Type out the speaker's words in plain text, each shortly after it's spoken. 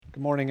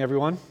Good morning,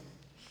 everyone.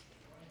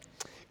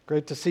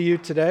 Great to see you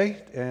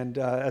today. And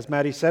as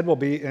Maddie said, we'll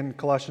be in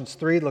Colossians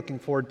 3, looking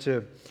forward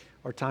to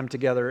our time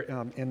together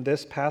in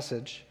this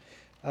passage.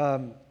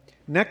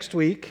 Next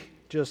week,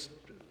 just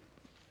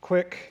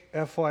quick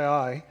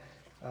FYI,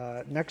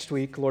 next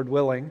week, Lord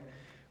willing,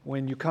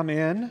 when you come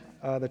in,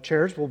 the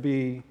chairs will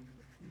be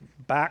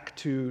back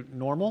to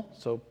normal,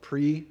 so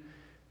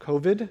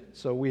pre-COVID.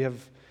 So we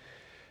have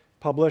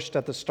published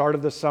at the start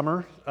of the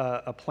summer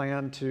a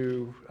plan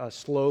to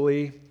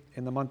slowly,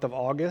 in the month of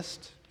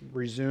August,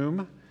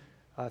 resume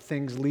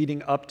things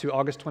leading up to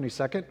August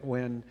 22nd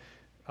when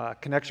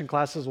connection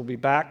classes will be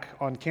back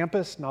on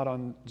campus, not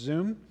on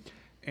Zoom.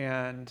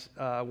 And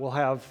we'll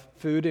have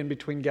food in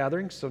between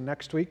gatherings. So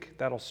next week,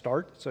 that'll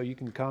start. So you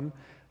can come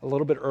a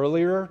little bit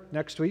earlier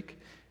next week.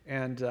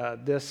 And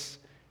this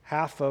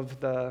half of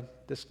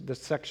this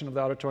section of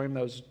the auditorium,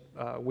 those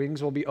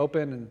wings will be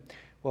open, and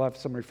we'll have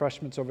some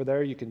refreshments over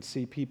there. You can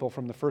see people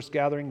from the first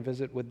gathering,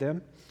 visit with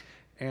them.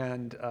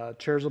 And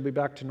chairs will be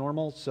back to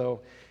normal.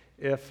 So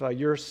if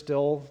you're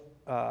still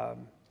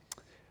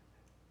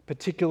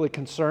particularly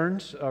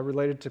concerned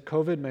related to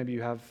COVID, maybe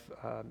you have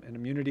an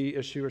immunity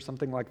issue or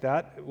something like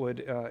that,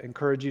 would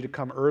encourage you to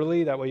come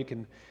early. That way you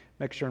can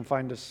make sure and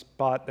find a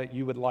spot that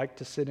you would like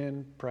to sit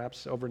in,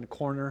 perhaps over in the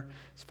corner,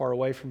 as far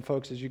away from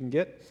folks as you can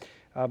get.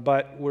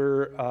 But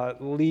we're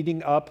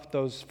leading up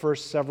those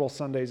first several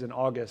Sundays in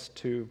August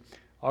to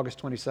August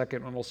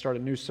 22nd, when we'll start a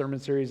new sermon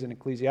series in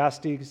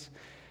Ecclesiastes.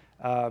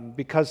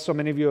 Because so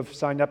many of you have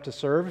signed up to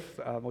serve,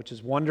 which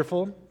is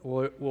wonderful,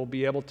 we'll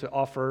be able to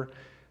offer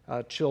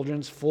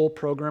children's full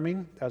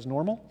programming as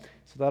normal.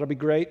 So that'll be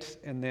great.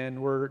 And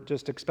then we're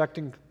just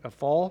expecting a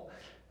fall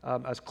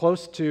as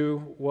close to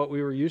what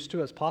we were used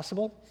to as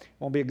possible.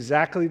 Won't be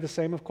exactly the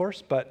same, of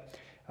course, but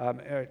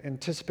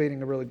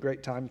anticipating a really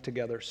great time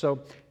together. So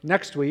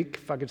next week,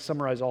 if I could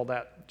summarize all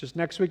that, just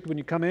next week when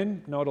you come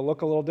in, it'll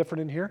look a little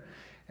different in here.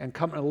 And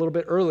come a little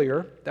bit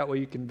earlier. That way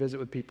you can visit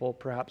with people,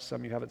 perhaps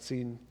some you haven't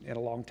seen in a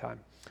long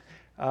time.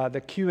 The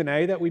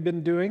Q&A that we've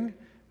been doing,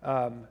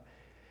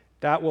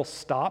 that will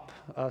stop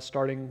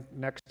starting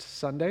next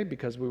Sunday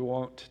because we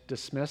won't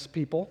dismiss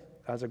people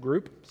as a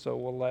group. So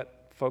we'll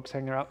let folks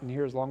hang out in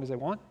here as long as they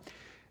want.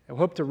 And we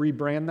hope to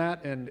rebrand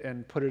that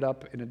and put it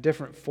up in a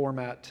different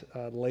format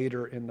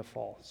later in the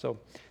fall. So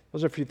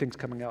those are a few things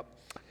coming up.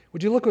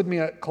 Would you look with me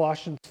at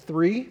Colossians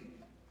 3,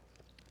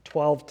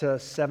 12 to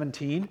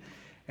 17?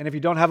 And if you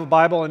don't have a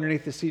Bible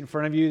underneath the seat in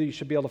front of you, you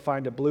should be able to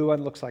find a blue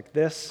one. Looks like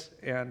this,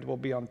 and we'll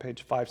be on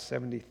page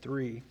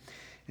 573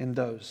 in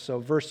those. So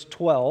verse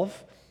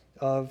 12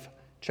 of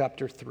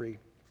chapter 3.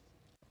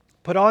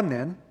 Put on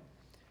then,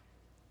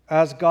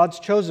 as God's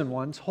chosen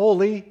ones,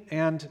 holy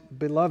and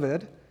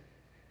beloved,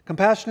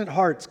 compassionate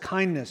hearts,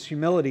 kindness,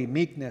 humility,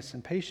 meekness,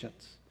 and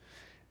patience,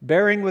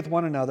 bearing with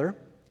one another,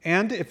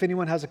 and if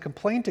anyone has a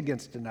complaint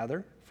against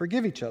another,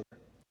 forgive each other.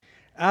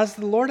 As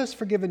the Lord has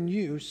forgiven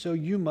you, so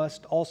you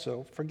must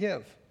also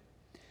forgive.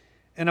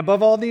 And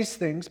above all these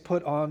things,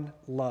 put on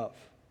love,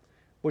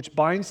 which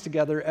binds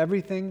together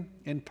everything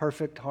in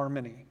perfect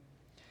harmony.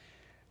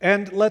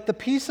 And let the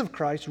peace of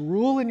Christ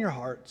rule in your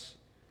hearts,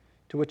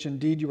 to which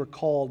indeed you were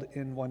called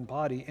in one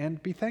body,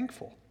 and be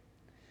thankful.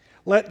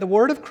 Let the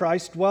word of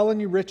Christ dwell in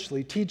you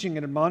richly, teaching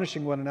and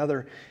admonishing one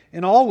another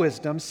in all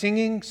wisdom,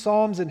 singing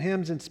psalms and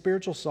hymns and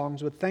spiritual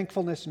songs with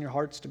thankfulness in your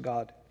hearts to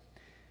God.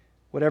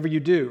 Whatever you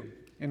do,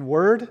 in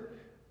word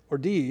or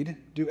deed,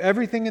 do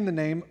everything in the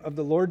name of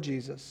the Lord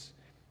Jesus,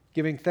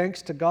 giving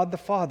thanks to God the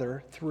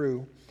Father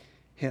through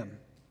Him.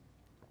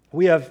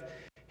 We have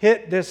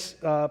hit this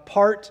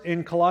part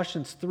in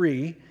Colossians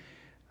 3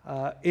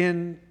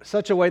 in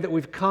such a way that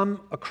we've come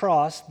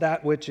across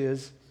that which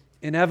is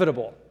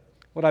inevitable.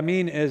 What I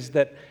mean is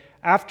that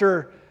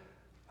after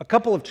a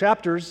couple of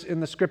chapters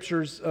in the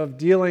Scriptures of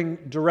dealing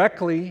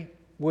directly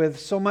with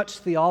so much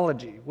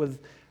theology, with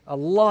a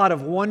lot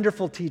of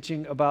wonderful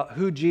teaching about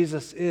who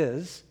Jesus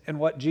is and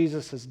what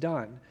Jesus has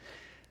done,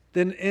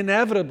 then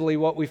inevitably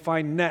what we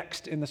find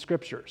next in the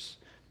Scriptures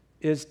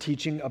is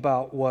teaching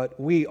about what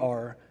we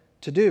are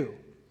to do.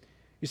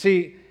 You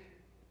see,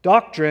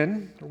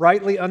 doctrine,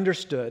 rightly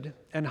understood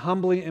and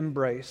humbly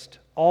embraced,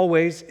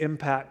 always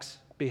impacts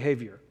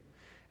behavior.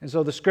 And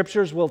so the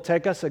Scriptures will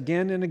take us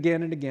again and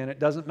again and again. It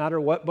doesn't matter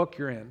what book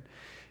you're in.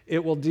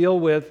 It will deal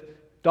with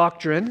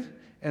doctrine,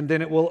 and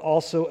then it will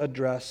also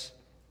address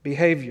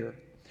behavior.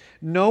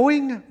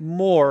 Knowing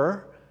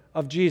more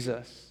of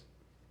Jesus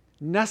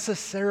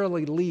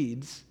necessarily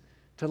leads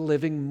to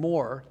living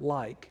more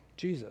like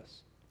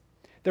Jesus.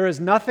 There is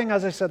nothing,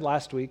 as I said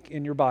last week,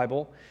 in your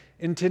Bible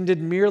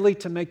intended merely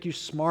to make you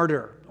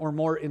smarter or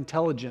more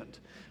intelligent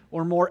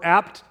or more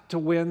apt to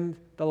win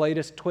the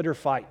latest Twitter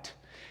fight.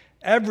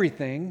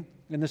 Everything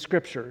in the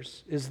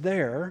Scriptures is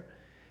there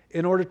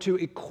in order to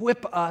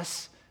equip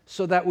us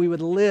so that we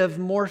would live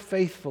more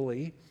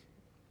faithfully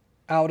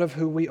out of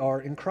who we are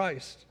in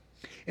Christ.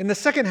 In the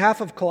second half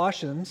of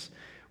Colossians,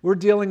 we're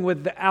dealing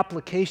with the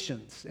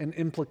applications and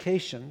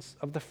implications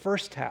of the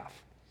first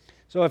half.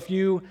 So if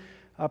you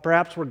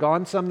perhaps were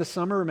gone some this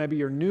summer, or maybe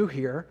you're new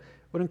here,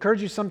 would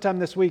encourage you sometime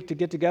this week to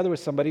get together with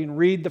somebody and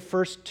read the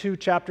first 2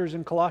 chapters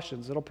in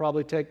Colossians. It'll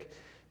probably take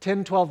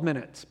 10, 12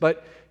 minutes,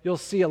 but you'll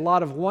see a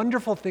lot of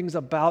wonderful things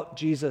about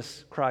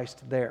Jesus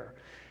Christ there.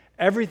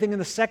 Everything in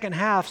the second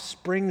half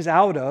springs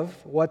out of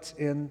what's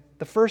in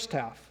the first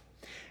half.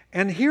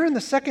 And here in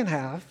the second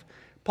half,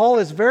 Paul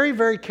is very,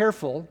 very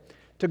careful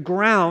to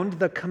ground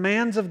the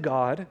commands of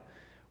God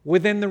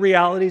within the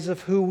realities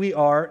of who we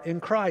are in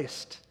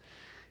Christ.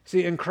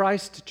 See, in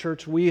Christ,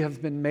 church, we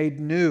have been made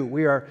new.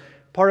 We are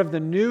part of the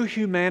new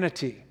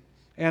humanity,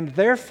 and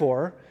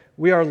therefore,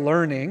 we are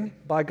learning,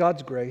 by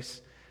God's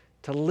grace,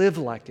 to live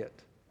like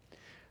it.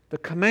 The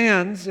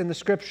commands in the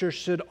Scriptures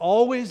should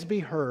always be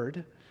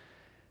heard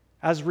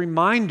as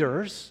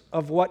reminders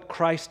of what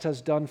Christ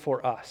has done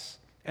for us,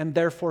 and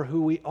therefore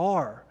who we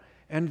are,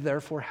 and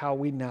therefore how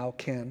we now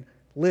can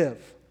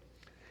live.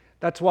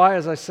 That's why,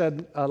 as I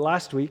said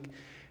last week,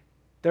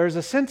 there's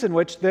a sense in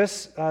which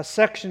this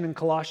section in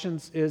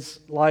Colossians is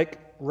like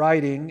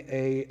riding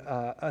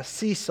a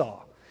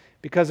seesaw,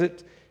 because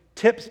it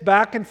tips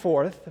back and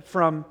forth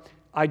from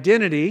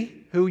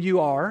identity, who you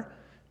are,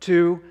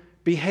 to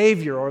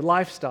behavior or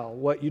lifestyle,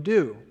 what you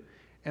do.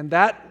 And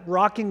that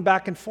rocking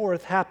back and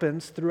forth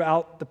happens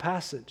throughout the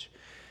passage.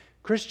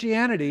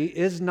 Christianity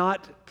is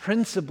not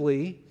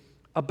principally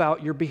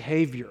about your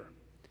behavior.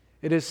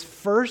 It is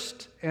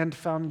first and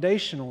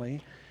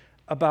foundationally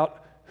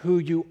about who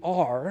you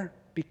are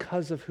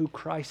because of who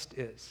Christ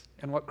is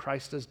and what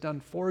Christ has done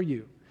for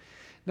you.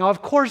 Now,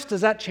 of course,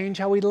 does that change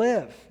how we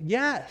live?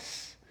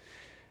 Yes.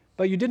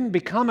 But you didn't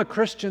become a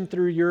Christian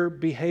through your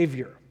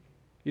behavior.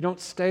 You don't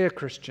stay a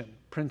Christian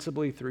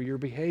principally through your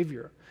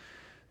behavior.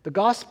 The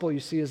gospel, you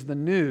see, is the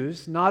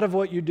news, not of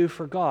what you do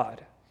for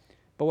God,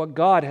 but what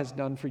God has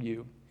done for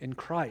you in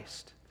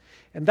Christ.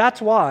 And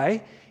that's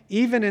why,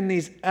 even in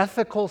these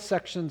ethical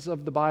sections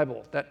of the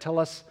Bible that tell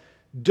us,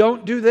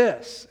 don't do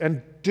this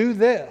and do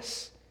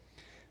this,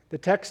 the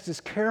text is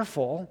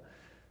careful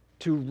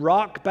to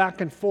rock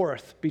back and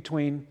forth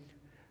between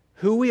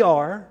who we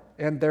are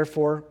and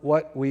therefore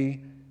what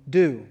we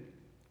do.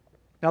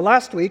 Now,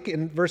 last week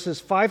in verses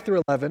 5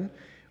 through 11,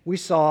 we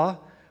saw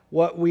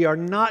what we are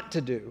not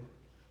to do,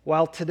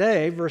 while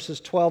today, verses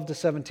 12 to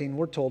 17,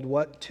 we're told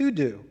what to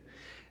do.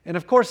 And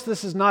of course,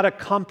 this is not a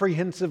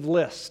comprehensive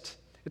list.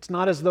 It's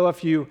not as though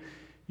if you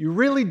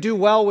really do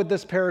well with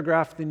this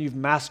paragraph, then you've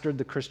mastered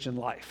the Christian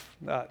life.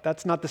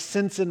 That's not the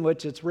sense in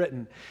which it's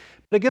written.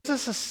 But it gives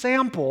us a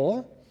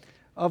sample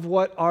of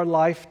what our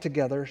life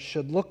together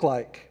should look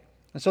like.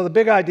 And so the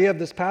big idea of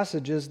this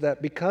passage is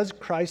that because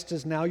Christ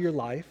is now your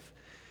life,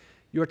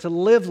 you are to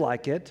live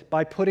like it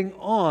by putting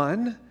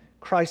on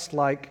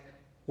Christ-like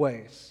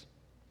ways.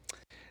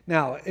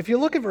 Now, if you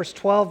look at verse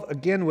 12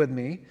 again with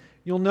me,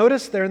 you'll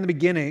notice there in the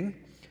beginning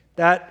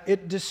that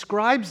it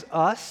describes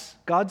us,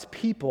 God's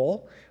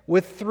people,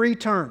 with 3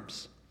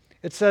 terms.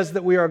 It says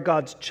that we are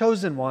God's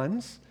chosen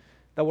ones,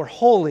 that we're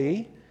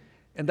holy,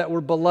 and that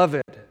we're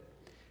beloved.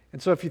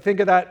 And so if you think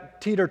of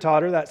that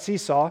teeter-totter, that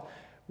seesaw,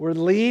 we're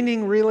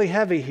leaning really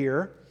heavy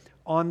here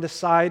on the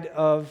side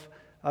of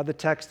the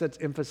text that's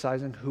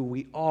emphasizing who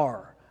we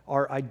are,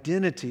 our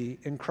identity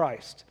in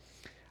Christ.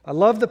 I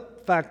love the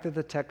fact that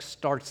the text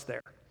starts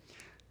there.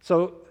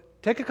 So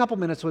take a couple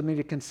minutes with me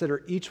to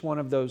consider each one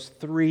of those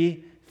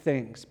 3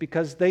 things,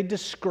 because they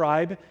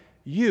describe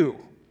you,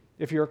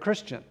 if you're a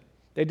Christian.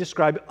 They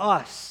describe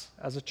us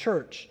as a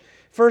church.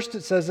 First,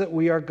 it says that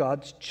we are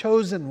God's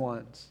chosen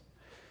ones.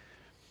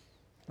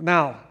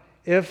 Now,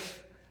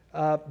 if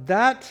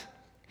that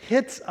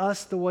hits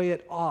us the way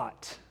it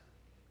ought,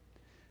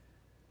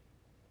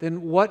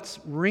 then what's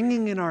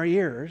ringing in our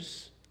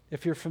ears,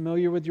 if you're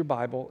familiar with your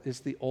Bible,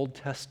 is the Old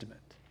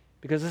Testament.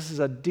 Because this is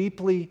a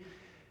deeply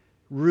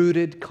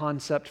rooted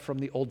concept from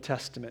the Old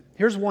Testament.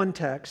 Here's one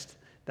text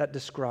that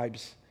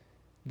describes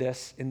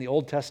this in the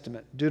Old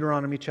Testament,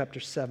 Deuteronomy chapter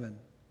 7.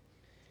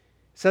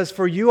 It says,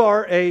 "For you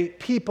are a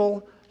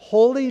people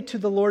holy to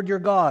the Lord your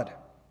God.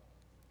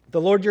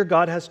 The Lord your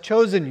God has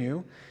chosen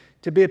you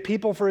to be a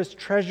people for His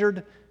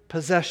treasured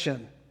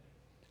possession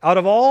out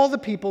of all the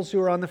peoples who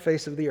are on the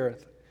face of the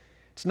earth.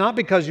 It's not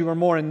because you are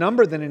more in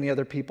number than any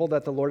other people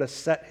that the Lord has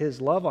set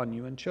His love on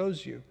you and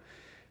chose you,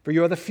 for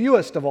you are the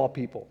fewest of all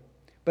people.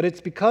 But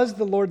it's because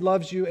the Lord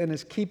loves you and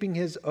is keeping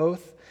His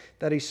oath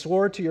that He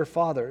swore to your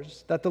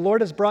fathers, that the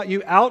Lord has brought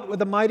you out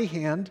with a mighty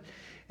hand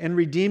and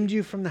redeemed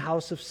you from the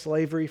house of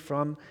slavery,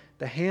 from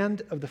the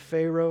hand of the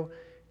Pharaoh,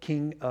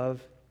 king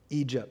of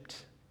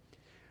Egypt."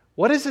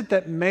 What is it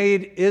that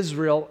made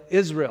Israel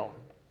Israel?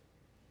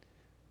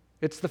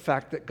 It's the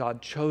fact that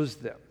God chose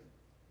them.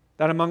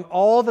 That among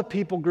all the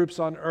people groups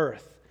on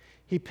earth,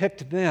 He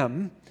picked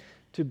them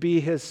to be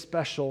His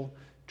special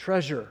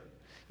treasure.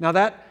 Now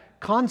that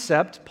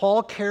concept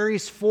Paul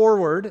carries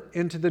forward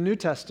into the New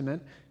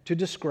Testament to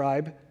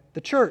describe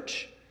the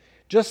church.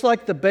 Just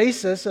like the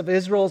basis of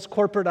Israel's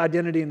corporate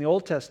identity in the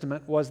Old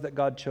Testament was that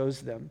God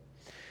chose them,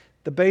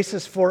 the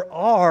basis for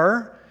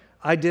our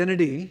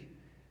identity,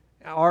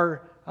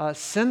 our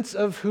sense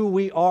of who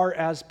we are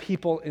as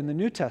people in the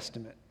New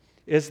Testament,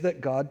 is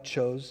that God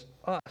chose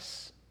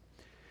us.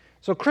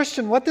 So,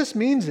 Christian, what this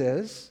means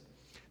is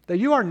that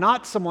you are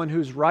not someone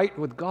who's right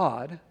with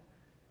God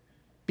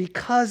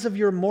because of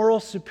your moral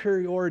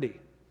superiority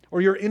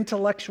or your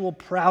intellectual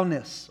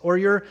prowess or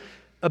your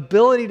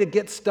ability to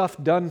get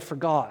stuff done for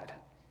God.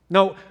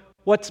 No,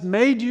 what's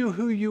made you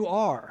who you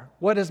are,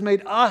 what has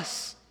made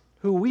us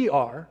who we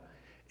are,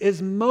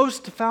 is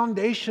most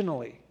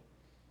foundationally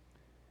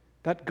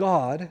that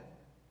God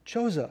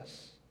chose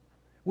us.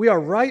 We are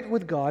right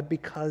with God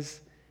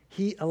because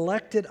He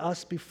elected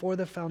us before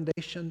the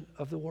foundation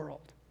of the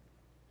world.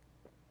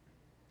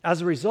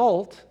 As a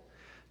result,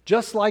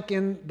 just like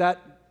in that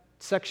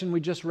section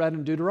we just read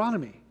in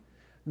Deuteronomy,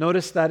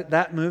 notice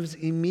that moves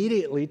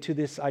immediately to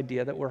this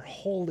idea that we're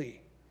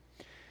holy.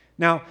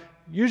 Now,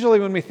 usually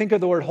when we think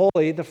of the word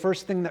holy, the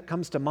first thing that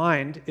comes to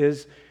mind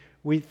is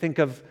we think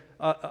of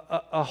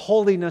a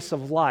holiness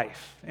of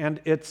life, and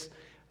it's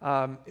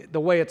the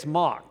way it's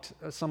mocked,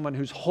 someone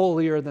who's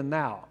holier than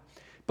thou.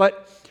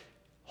 But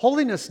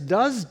holiness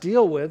does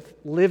deal with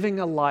living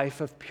a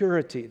life of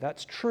purity.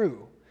 That's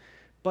true.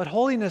 But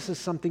holiness is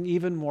something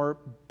even more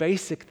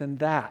basic than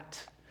that.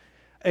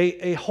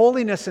 A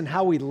holiness in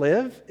how we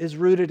live is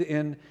rooted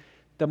in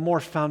the more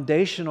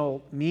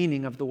foundational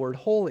meaning of the word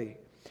holy.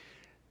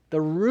 The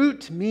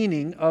root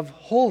meaning of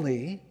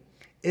holy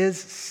is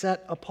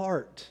set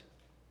apart.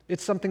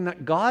 It's something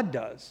that God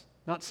does,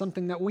 not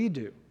something that we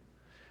do.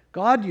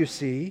 God, you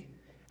see,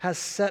 has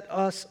set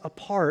us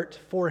apart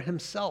for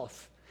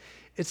Himself.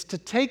 It's to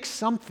take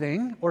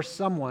something or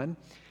someone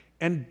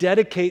and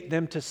dedicate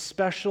them to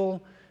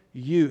special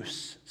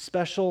use,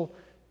 special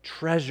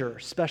treasure,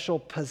 special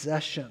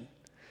possession.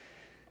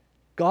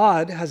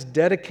 God has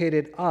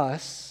dedicated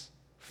us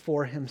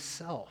for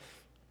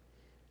Himself.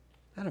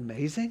 Isn't that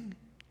amazing?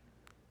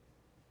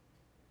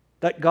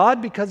 That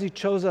God, because He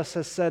chose us,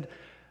 has said,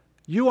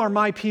 "You are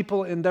my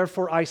people, and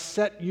therefore I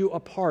set you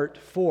apart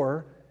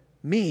for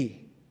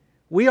me."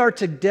 We are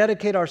to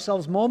dedicate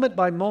ourselves moment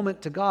by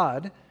moment to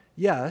God,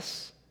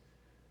 yes,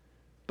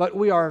 but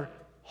we are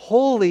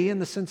holy in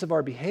the sense of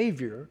our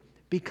behavior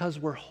because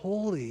we're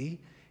holy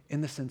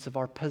in the sense of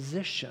our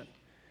position.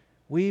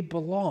 We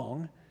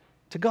belong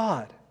to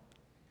God.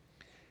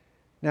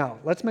 Now,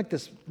 let's make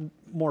this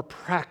more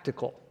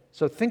practical.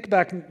 So think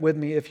back with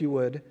me, if you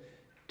would,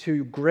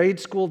 to grade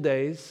school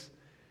days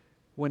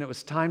when it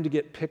was time to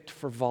get picked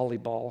for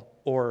volleyball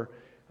or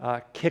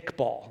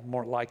kickball,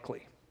 more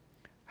likely.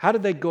 How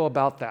did they go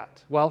about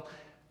that? Well,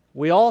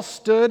 we all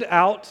stood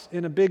out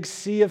in a big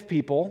sea of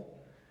people,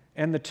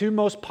 and the two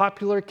most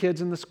popular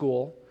kids in the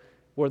school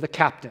were the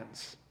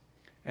captains.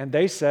 And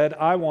they said,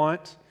 "I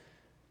want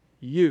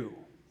you,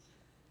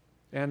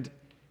 and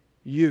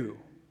you,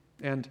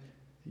 and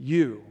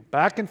you."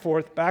 Back and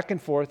forth, back and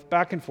forth,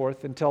 back and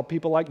forth, until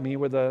people like me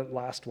were the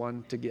last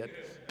one to get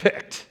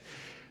picked.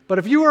 But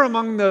if you were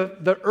among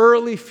the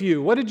early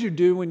few, what did you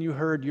do when you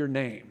heard your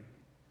name?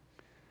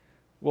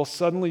 Well,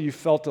 suddenly you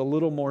felt a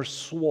little more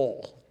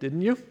swole,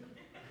 didn't you?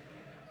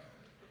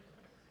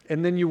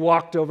 And then you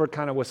walked over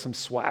kind of with some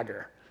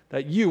swagger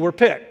that you were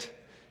picked.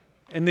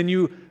 And then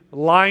you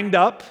lined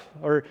up,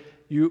 or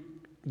you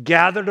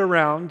gathered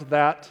around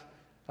that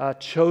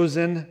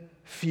chosen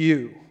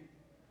few.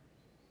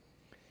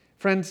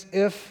 Friends,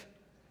 if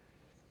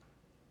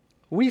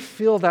we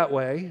feel that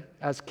way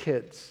as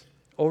kids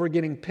over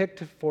getting picked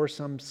for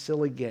some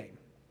silly game,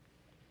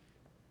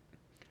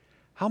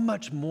 how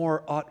much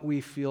more ought we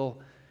feel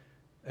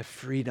a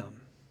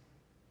freedom,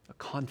 a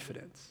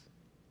confidence,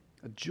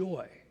 a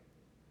joy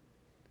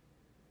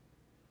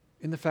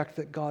in the fact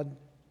that God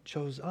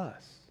chose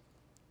us?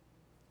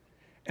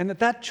 And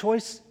that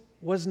choice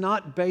was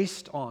not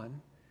based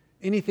on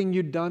anything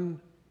you'd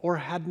done or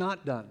had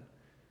not done,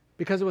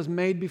 because it was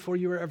made before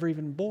you were ever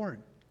even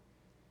born.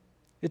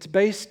 It's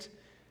based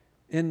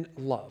in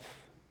love.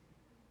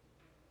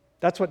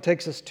 That's what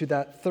takes us to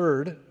that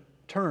third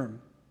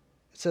term.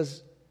 It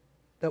says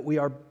that we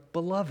are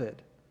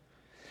beloved.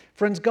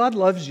 Friends, God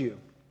loves you.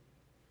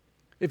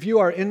 If you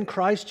are in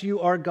Christ, you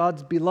are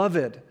God's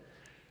beloved.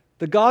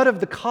 The God of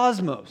the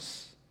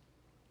cosmos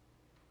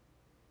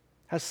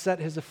has set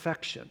His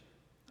affection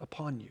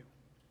upon you.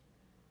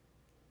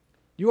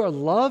 You are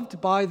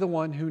loved by the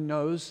one who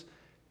knows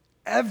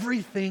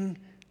everything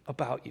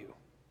about you.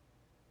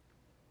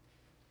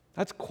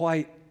 That's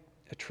quite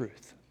a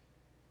truth.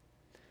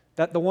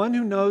 That the one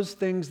who knows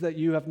things that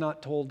you have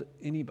not told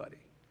anybody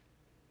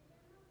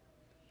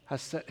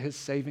has set His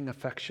saving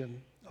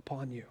affection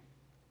upon you.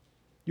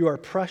 You are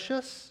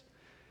precious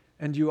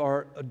and you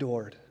are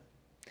adored.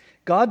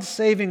 God's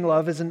saving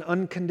love is an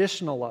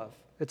unconditional love.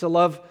 It's a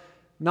love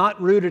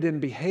not rooted in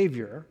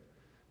behavior,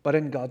 but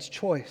in God's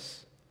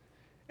choice.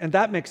 And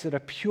that makes it a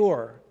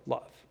pure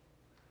love.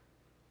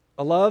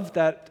 A love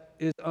that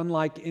is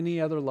unlike any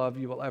other love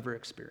you will ever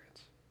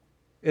experience.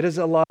 It is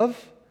a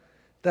love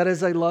that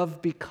is a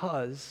love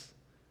because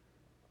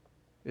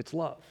it's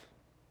love.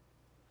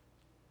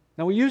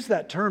 Now, we use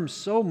that term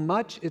so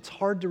much, it's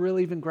hard to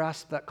really even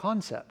grasp that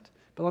concept.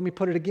 But let me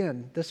put it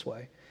again this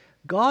way.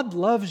 God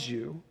loves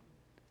you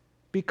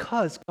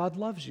because God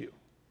loves you.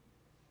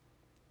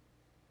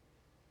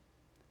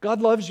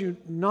 God loves you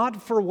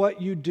not for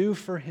what you do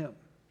for Him,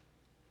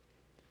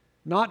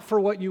 not for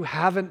what you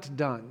haven't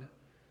done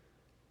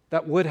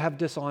that would have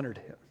dishonored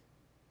Him,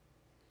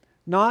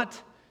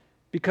 not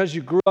because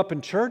you grew up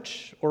in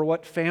church or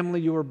what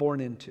family you were born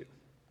into.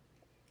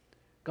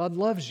 God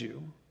loves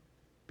you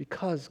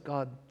because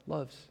God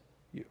loves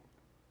you.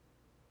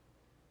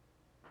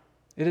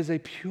 It is a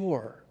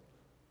pure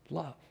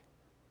love.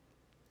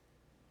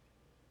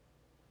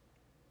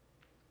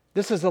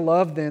 This is a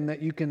love then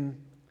that you can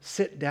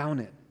sit down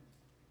in,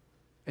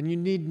 and you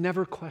need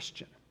never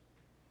question.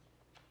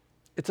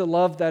 It's a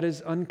love that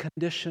is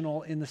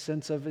unconditional in the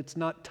sense of it's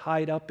not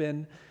tied up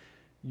in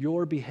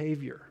your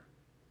behavior,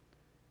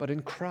 but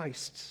in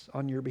Christ's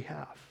on your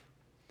behalf.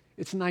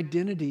 It's an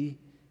identity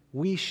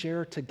we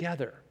share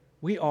together.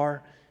 We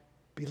are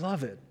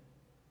beloved.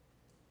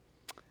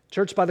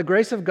 Church, by the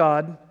grace of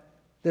God,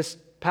 this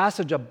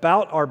passage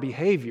about our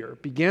behavior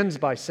begins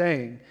by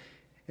saying,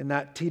 in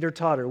that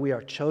teeter-totter, we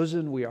are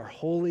chosen, we are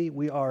holy,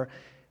 we are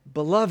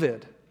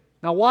beloved.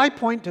 Now, why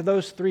point to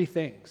those three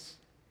things?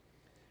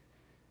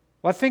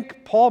 Well, I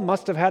think Paul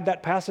must have had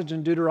that passage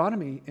in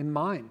Deuteronomy in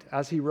mind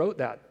as he wrote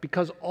that,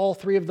 because all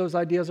three of those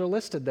ideas are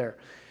listed there.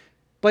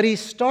 But he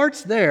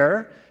starts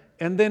there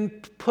and then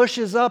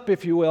pushes up,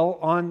 if you will,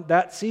 on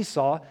that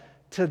seesaw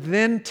to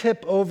then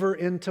tip over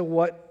into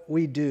what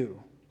we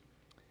do.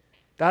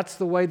 That's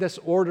the way this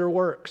order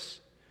works.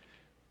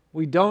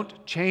 We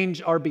don't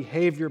change our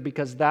behavior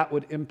because that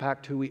would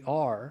impact who we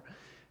are,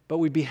 but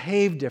we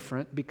behave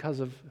different because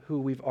of who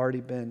we've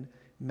already been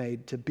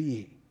made to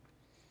be.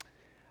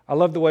 I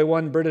love the way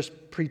one British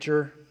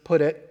preacher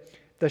put it.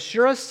 The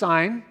surest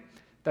sign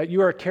that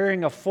you are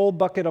carrying a full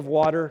bucket of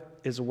water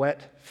is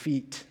wet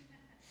feet.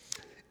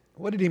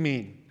 What did he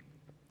mean?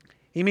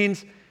 He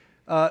means,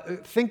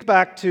 think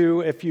back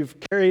to if you've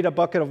carried a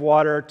bucket of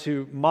water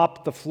to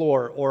mop the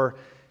floor or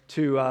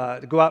to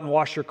go out and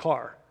wash your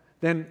car.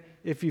 Then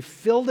if you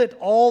filled it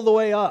all the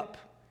way up,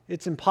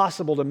 it's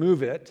impossible to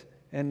move it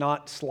and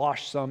not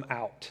slosh some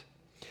out.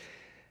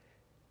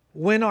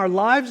 When our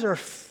lives are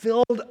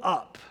filled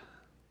up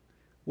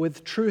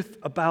with truth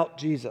about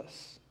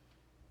Jesus,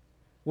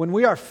 when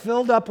we are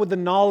filled up with the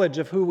knowledge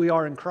of who we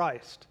are in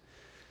Christ,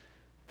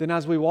 then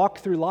as we walk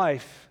through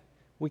life,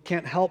 we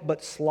can't help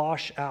but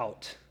slosh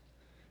out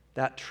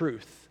that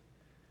truth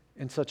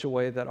in such a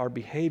way that our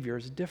behavior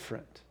is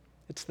different.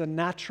 It's the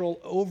natural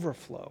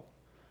overflow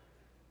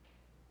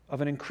of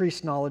an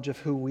increased knowledge of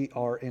who we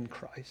are in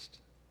Christ.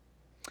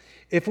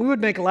 If we would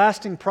make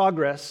lasting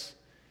progress,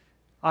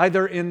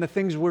 either in the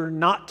things we're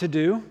not to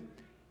do,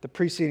 the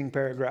preceding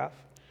paragraph,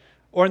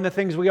 or in the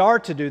things we are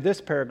to do, this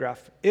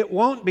paragraph, it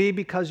won't be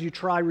because you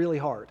try really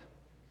hard.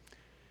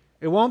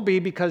 It won't be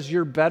because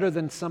you're better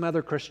than some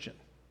other Christian.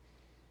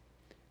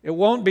 It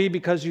won't be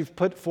because you've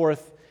put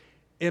forth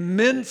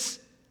immense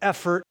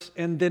effort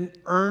and then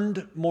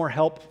earned more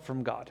help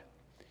from God.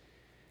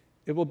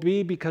 It will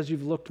be because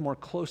you've looked more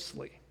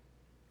closely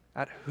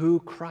at who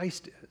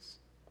Christ is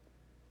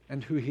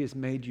and who He has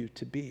made you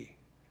to be.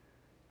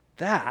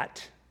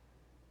 That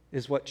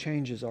is what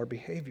changes our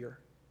behavior.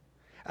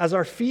 As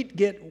our feet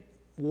get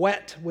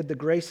wet with the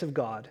grace of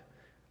God,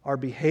 our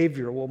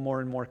behavior will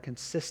more and more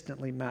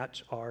consistently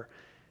match our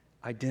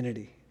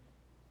identity.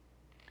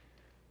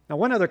 Now,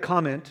 one other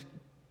comment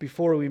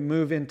before we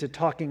move into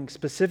talking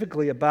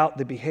specifically about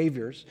the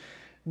behaviors.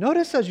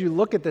 Notice as you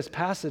look at this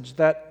passage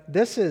that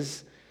this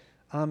is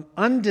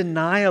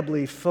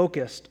undeniably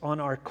focused on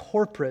our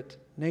corporate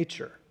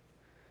nature.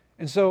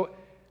 And so,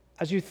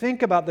 as you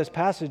think about this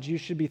passage, you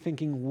should be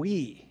thinking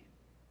we,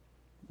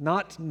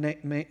 not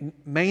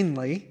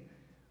mainly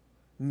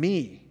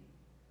me.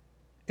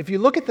 If you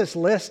look at this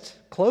list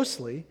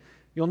closely,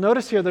 you'll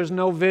notice here there's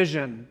no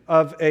vision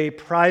of a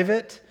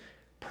private,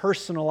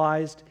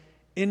 personalized,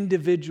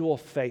 individual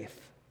faith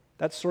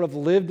that's sort of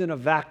lived in a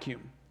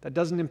vacuum that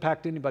doesn't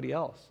impact anybody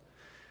else.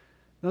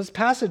 Now, this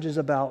passage is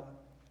about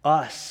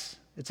us.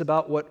 It's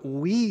about what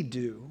we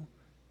do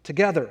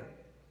together.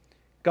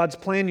 God's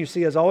plan, you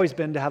see, has always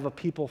been to have a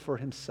people for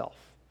Himself.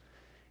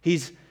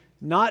 He's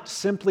not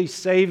simply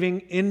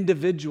saving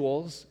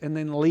individuals and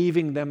then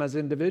leaving them as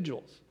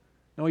individuals.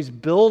 No, He's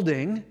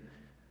building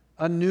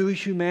a new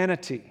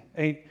humanity,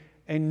 a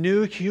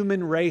new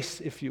human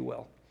race, if you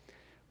will,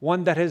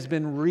 one that has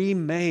been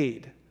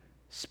remade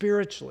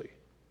spiritually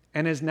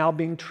and is now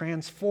being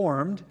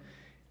transformed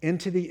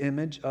into the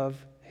image of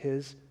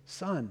His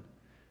Son.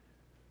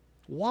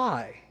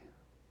 Why?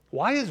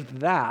 Why is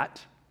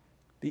that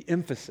the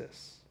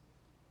emphasis?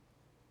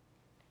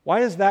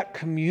 Why is that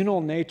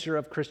communal nature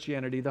of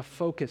Christianity the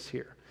focus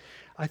here?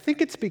 I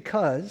think it's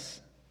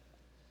because,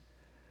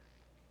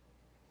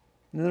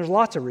 and there's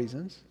lots of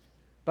reasons,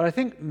 but I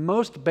think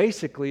most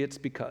basically it's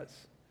because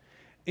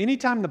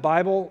anytime the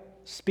Bible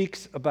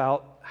speaks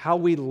about how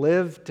we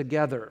live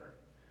together,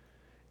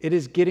 it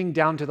is getting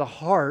down to the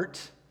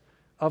heart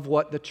of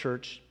what the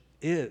church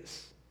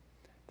is.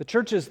 The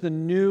church is the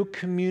new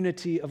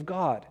community of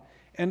God.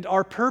 And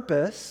our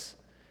purpose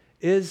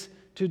is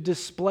to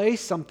display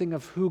something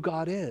of who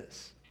God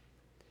is.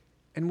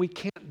 And we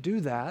can't do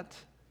that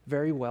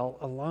very well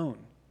alone.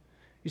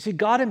 You see,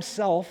 God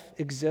himself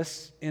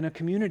exists in a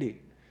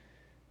community.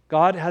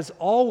 God has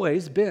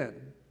always been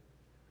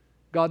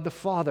God the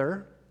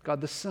Father,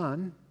 God the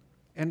Son,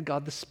 and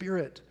God the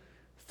Spirit.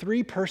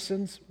 3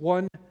 persons,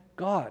 one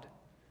God.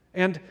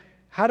 And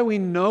how do we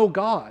know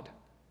God?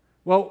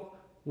 Well,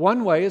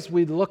 one way is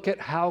we look at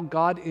how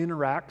God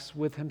interacts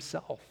with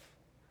himself.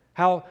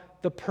 How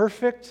the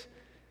perfect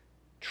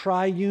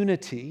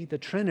triunity, the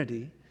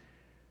Trinity,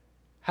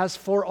 has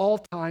for all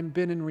time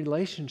been in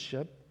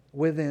relationship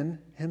within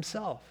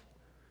himself.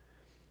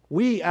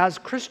 We as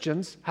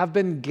Christians have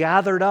been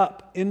gathered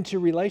up into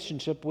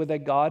relationship with a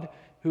God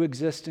who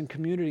exists in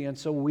community, and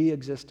so we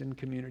exist in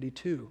community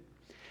too.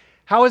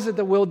 How is it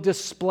that we'll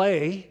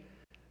display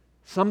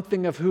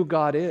something of who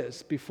God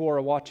is before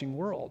a watching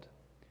world?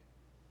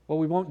 Well,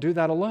 we won't do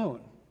that alone.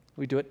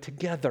 We do it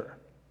together.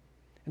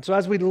 And so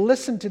as we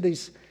listen to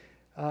these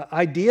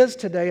ideas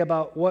today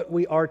about what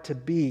we are to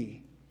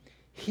be,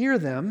 hear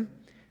them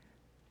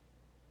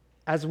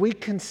as we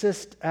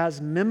consist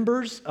as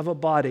members of a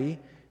body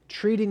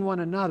treating one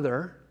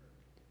another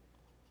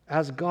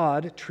as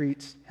God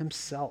treats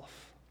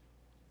himself.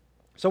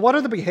 So what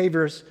are the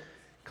behaviors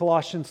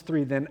Colossians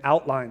 3 then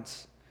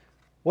outlines?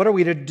 What are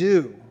we to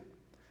do?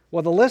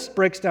 Well, the list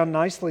breaks down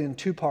nicely in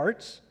 2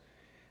 parts.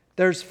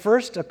 There's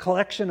first a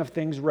collection of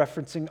things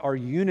referencing our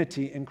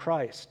unity in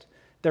Christ.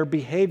 Their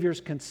behaviors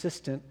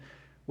consistent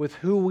with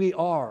who we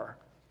are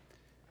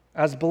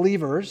as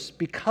believers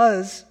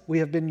because we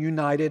have been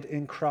united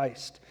in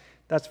Christ.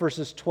 That's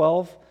verses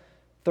 12,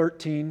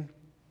 13,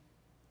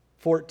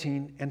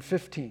 14, and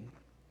 15.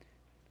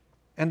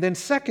 And then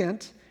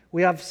second,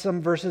 we have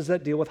some verses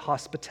that deal with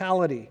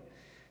hospitality.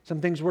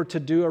 Some things we're to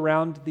do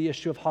around the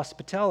issue of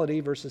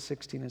hospitality, verses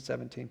 16 and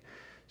 17.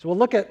 So we'll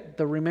look at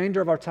the remainder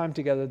of our time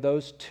together,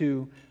 those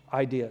 2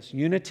 ideas,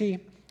 unity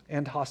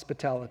and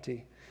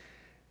hospitality.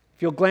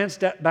 If you'll glance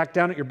back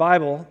down at your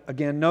Bible,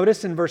 again,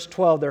 notice in verse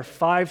 12 there are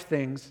 5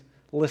 things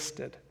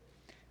listed.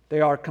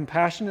 They are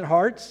compassionate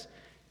hearts,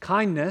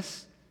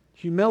 kindness,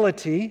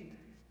 humility,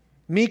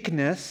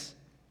 meekness,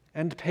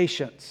 and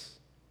patience.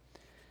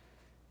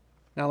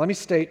 Now let me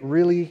state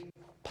really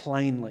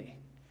plainly,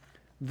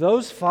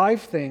 those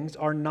 5 things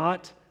are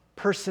not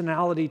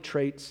personality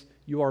traits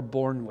you are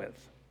born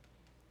with.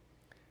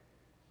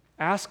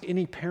 Ask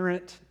any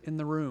parent in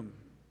the room.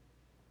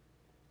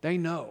 They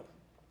know.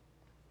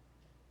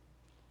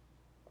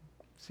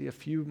 See a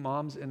few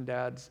moms and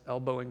dads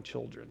elbowing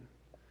children.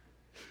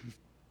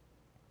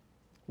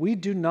 We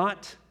do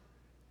not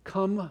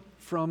come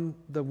from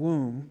the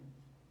womb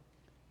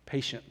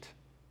patient,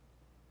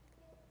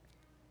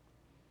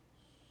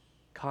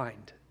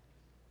 kind,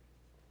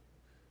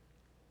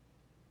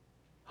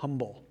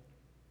 humble,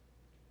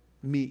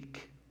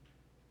 meek.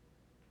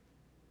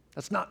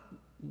 That's not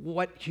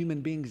what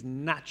human beings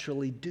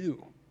naturally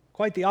do.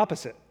 Quite the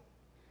opposite.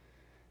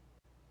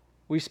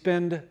 We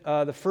spend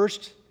the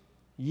first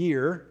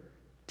year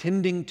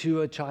tending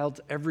to a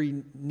child's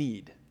every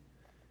need,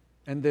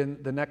 and then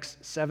the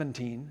next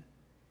 17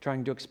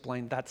 trying to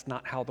explain that's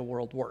not how the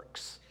world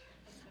works.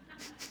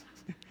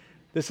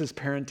 This is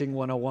parenting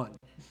 101.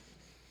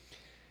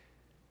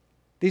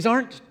 These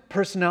aren't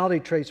personality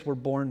traits we're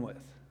born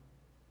with,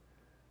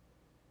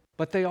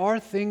 but they are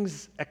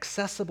things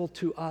accessible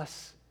to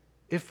us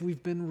if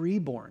we've been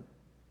reborn.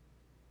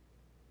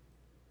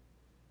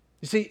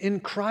 You see, in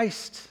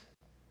Christ,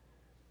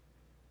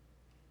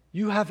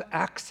 you have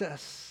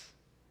access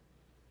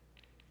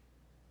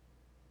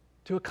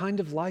to a kind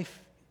of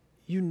life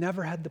you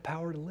never had the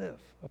power to live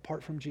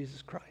apart from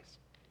Jesus Christ.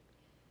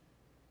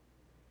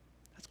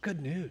 That's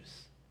good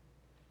news.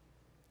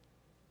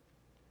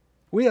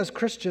 We as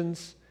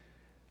Christians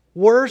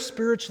were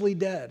spiritually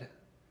dead,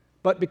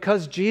 but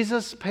because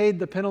Jesus paid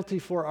the penalty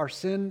for our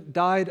sin,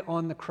 died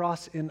on the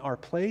cross in our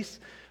place,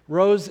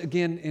 rose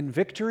again in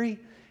victory,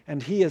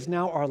 and he is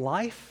now our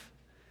life,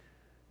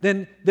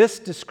 then this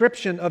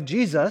description of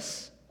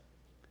Jesus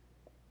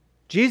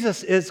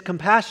is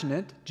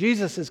compassionate,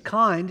 Jesus is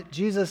kind,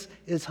 Jesus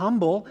is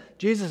humble,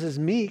 Jesus is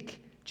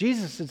meek,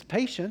 Jesus is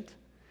patient.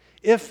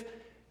 If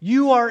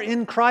you are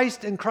in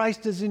Christ and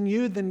Christ is in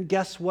you, then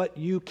guess what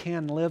you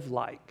can live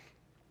like?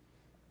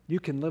 You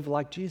can live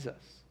like Jesus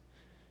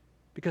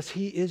because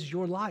he is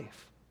your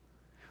life.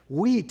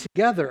 We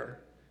together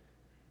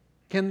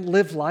can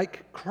live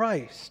like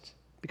Christ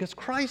because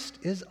Christ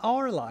is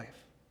our life.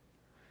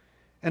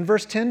 And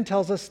verse 10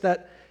 tells us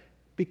that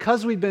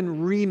because we've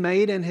been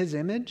remade in his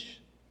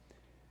image,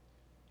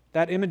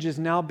 that image is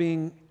now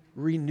being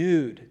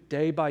renewed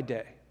day by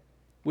day.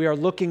 We are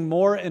looking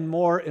more and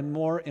more and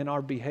more in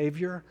our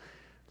behavior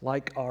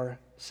like our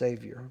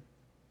Savior.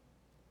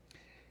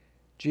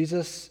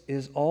 Jesus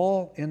is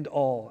all and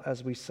all,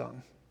 as we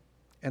sung.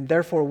 And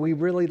therefore, we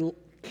really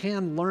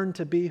can learn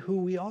to be who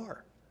we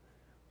are.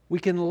 We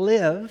can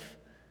live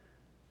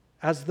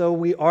as though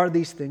we are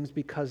these things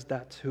because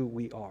that's who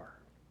we are.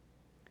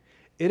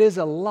 It is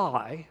a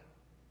lie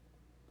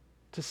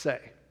to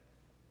say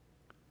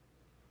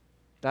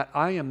that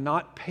I am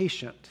not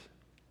patient.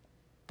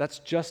 That's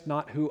just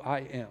not who I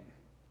am.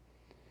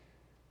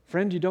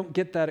 Friend, you don't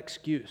get that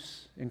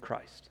excuse in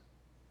Christ.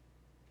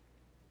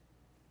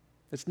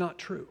 It's not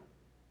true.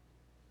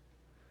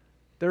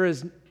 There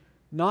is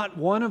not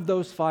one of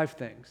those 5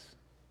 things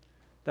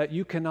that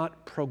you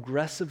cannot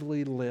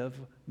progressively live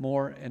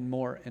more and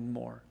more and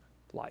more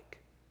like.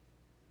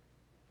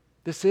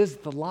 This is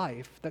the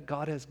life that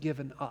God has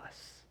given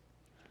us.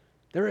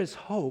 There is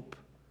hope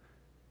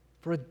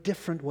for a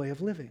different way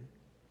of living.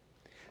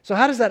 So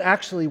how does that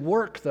actually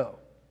work, though?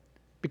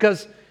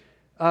 Because,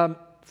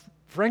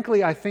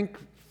 frankly, I think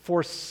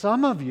for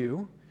some of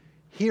you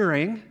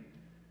hearing,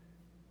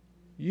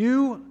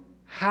 you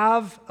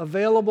have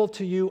available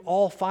to you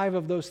all 5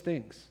 of those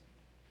things.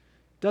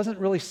 Doesn't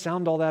really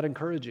sound all that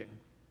encouraging,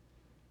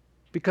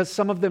 because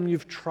some of them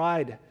you've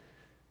tried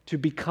to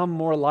become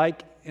more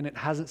like and it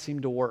hasn't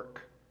seemed to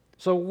work.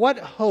 So what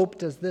hope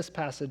does this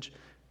passage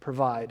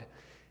provide?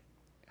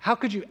 How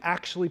could you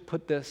actually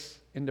put this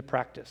into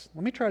practice?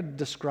 Let me try to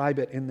describe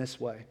it in this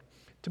way.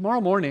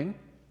 Tomorrow morning,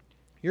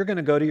 you're going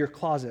to go to your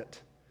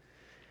closet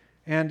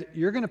and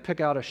you're going to pick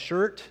out a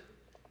shirt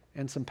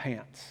and some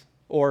pants,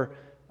 or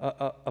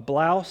a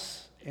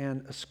blouse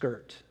and a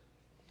skirt.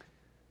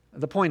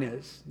 The point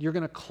is, you're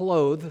going to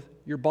clothe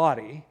your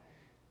body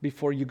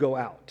before you go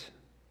out.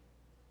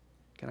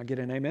 Can I get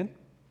an amen?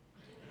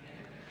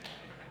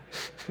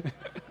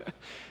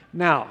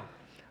 Now,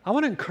 I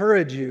want to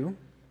encourage you,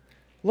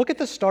 look at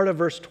the start of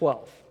verse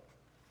 12.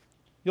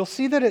 You'll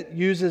see that it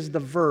uses the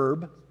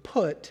verb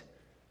put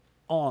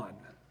on.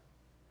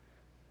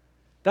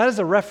 That is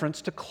a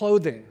reference to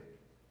clothing.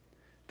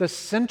 The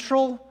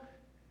central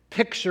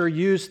picture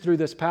used through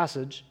this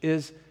passage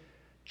is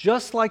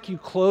just like you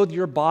clothe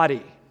your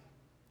body,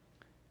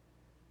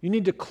 you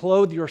need to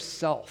clothe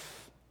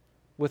yourself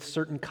with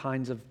certain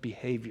kinds of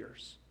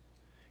behaviors.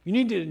 You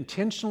need to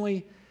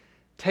intentionally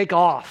take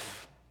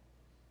off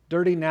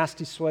dirty,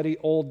 nasty, sweaty,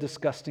 old,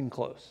 disgusting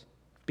clothes,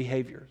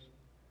 behaviors.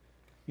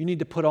 You need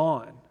to put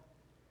on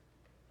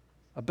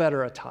a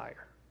better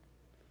attire,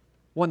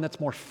 one that's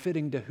more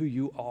fitting to who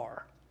you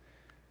are.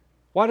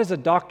 Why does a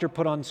doctor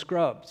put on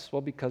scrubs?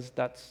 Well, because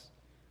that's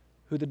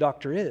who the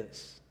doctor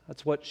is.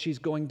 That's what she's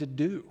going to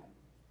do.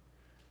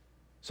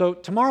 So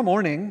tomorrow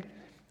morning,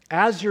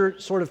 as you're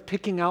sort of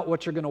picking out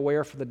what you're going to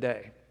wear for the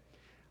day,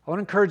 I want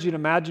to encourage you to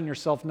imagine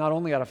yourself not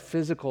only at a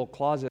physical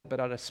closet, but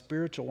at a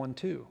spiritual one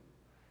too.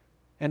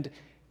 And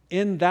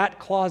in that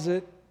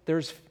closet,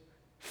 there's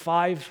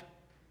 5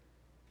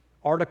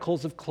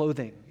 articles of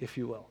clothing, if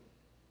you will.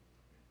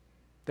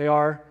 They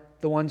are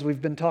the ones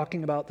we've been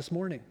talking about this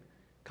morning: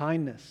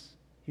 kindness,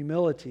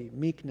 humility,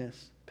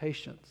 meekness,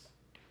 patience.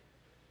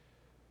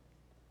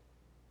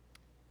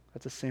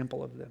 That's a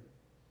sample of them.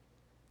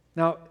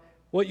 Now,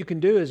 what you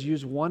can do is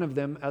use one of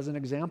them as an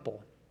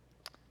example.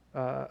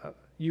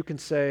 You can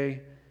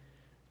say,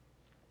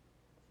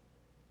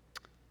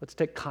 let's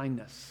take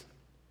kindness.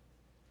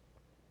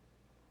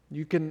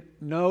 You can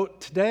note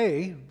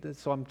today,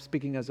 so I'm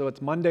speaking as though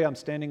it's Monday, I'm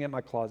standing in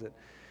my closet.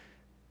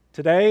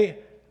 Today,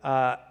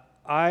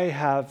 I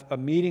have a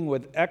meeting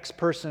with X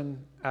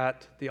person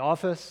at the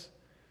office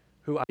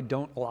who I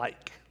don't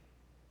like.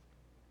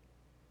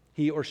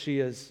 He or she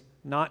is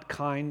not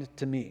kind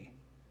to me.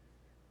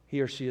 He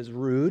or she is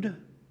rude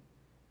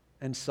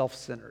and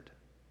self-centered.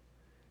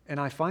 And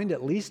I find,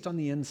 at least on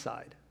the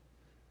inside,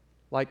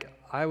 like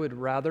I would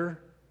rather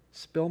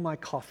spill my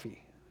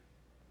coffee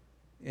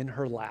in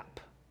her lap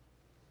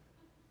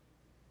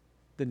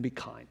than be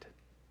kind.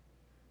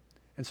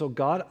 And so,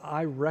 God,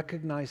 I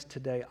recognize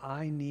today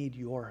I need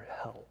your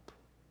help.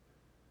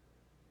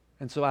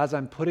 And so as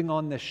I'm putting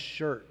on this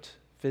shirt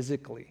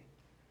physically,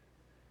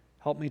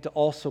 help me to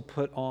also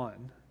put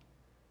on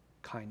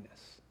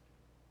kindness.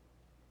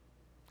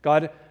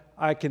 God,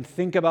 I can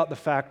think about the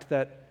fact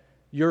that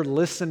you're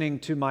listening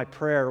to my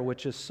prayer,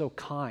 which is so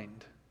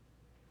kind,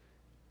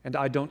 and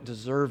I don't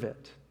deserve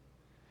it.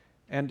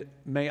 And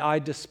may I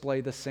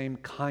display the same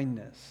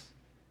kindness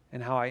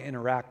in how I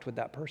interact with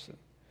that person.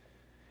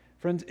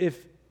 Friends,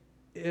 if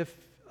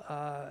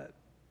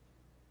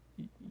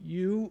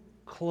you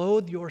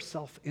clothe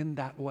yourself in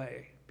that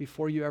way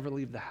before you ever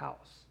leave the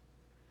house,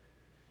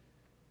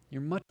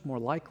 you're much more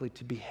likely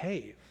to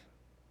behave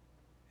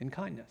in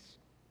kindness.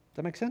 Does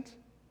that make sense?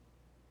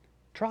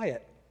 Try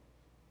it.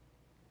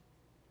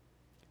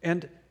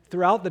 And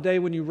throughout the day,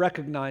 when you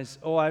recognize,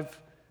 oh,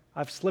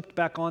 I've slipped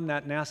back on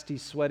that nasty,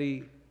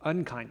 sweaty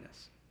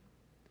unkindness,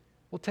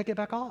 well, take it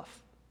back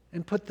off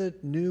and put the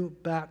new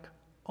back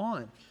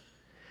on.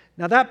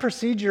 Now, that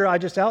procedure I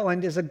just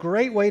outlined is a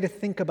great way to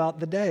think about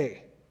the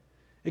day.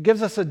 It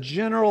gives us a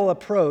general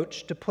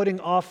approach to putting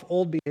off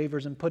old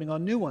behaviors and putting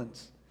on new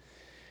ones.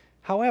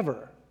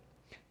 However,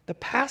 the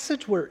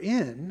passage we're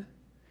in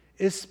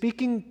is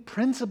speaking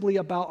principally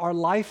about our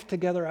life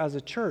together as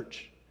a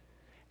church.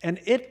 And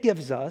it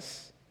gives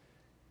us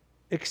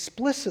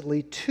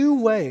explicitly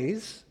 2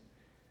 ways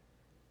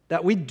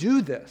that we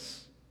do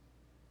this.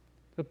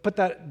 To put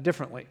that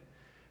differently,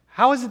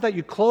 how is it that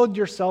you clothed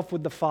yourself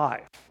with the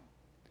 5?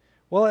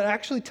 Well, it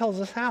actually tells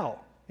us how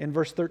in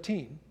verse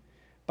 13,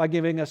 by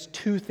giving us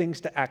 2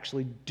 things to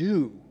actually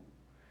do.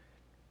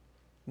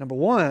 Number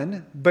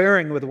one,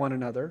 bearing with one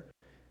another.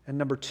 And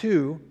number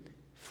two,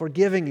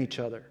 forgiving each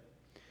other.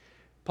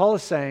 Paul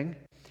is saying,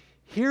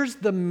 here's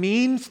the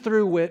means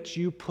through which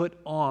you put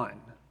on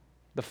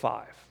the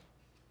five.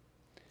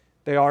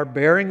 They are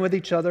bearing with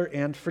each other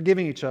and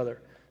forgiving each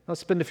other.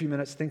 Let's spend a few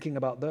minutes thinking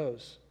about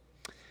those.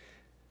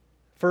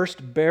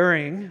 First,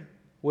 bearing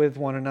with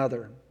one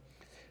another.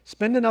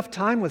 Spend enough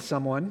time with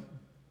someone,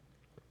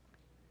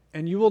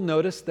 and you will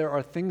notice there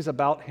are things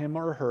about him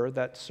or her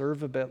that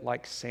serve a bit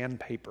like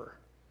sandpaper.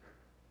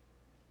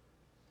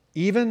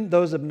 Even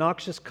those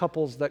obnoxious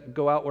couples that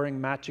go out wearing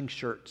matching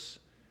shirts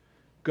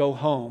go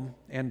home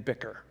and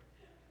bicker.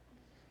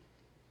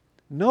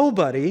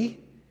 Nobody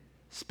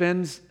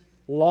spends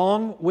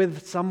long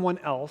with someone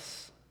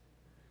else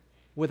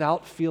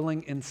without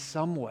feeling in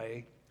some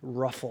way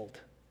ruffled.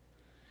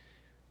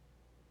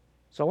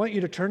 So I want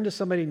you to turn to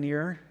somebody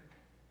near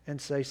and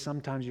say,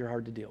 sometimes you're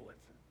hard to deal with.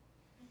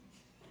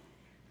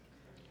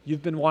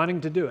 You've been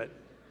wanting to do it.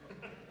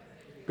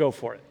 Go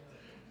for it.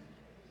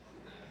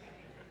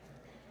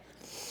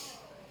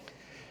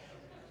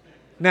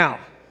 Now,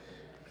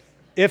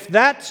 if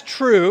that's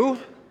true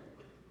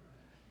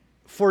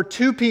for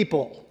two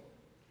people,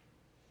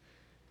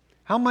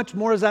 how much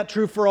more is that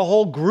true for a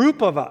whole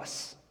group of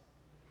us?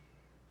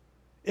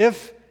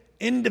 If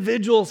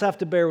individuals have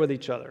to bear with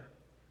each other,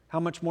 how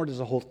much more does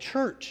a whole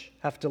church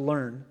have to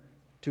learn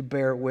to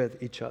bear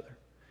with each other?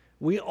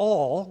 We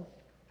all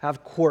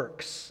have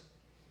quirks,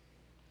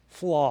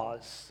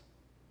 flaws,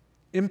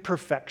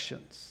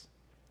 imperfections,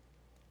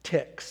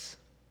 tics,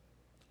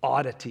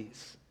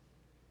 oddities.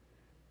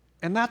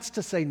 And that's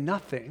to say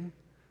nothing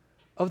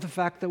of the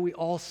fact that we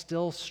all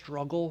still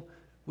struggle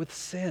with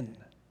sin.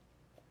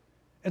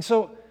 And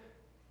so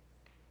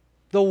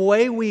the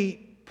way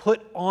we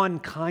put on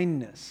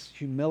kindness,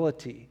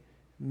 humility,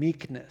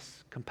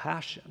 meekness,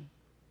 compassion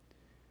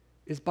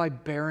is by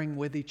bearing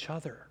with each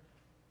other.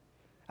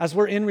 As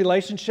we're in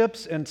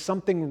relationships and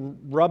something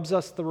rubs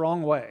us the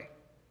wrong way,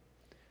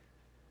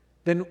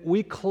 then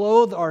we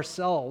clothe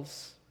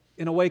ourselves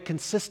in a way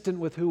consistent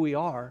with who we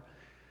are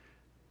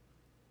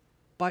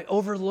by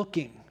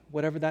overlooking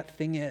whatever that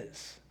thing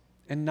is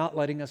and not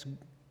letting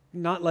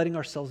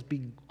ourselves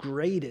be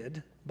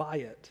graded by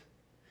it.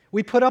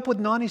 We put up with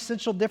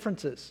non-essential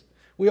differences.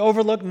 We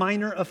overlook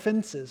minor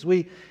offenses.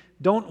 We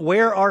don't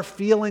wear our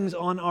feelings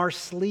on our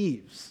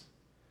sleeves.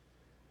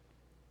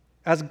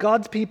 As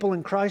God's people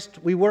in Christ,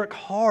 we work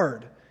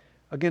hard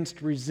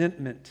against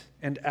resentment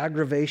and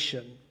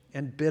aggravation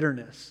and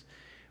bitterness.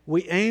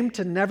 We aim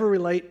to never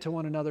relate to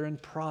one another in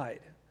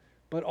pride,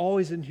 but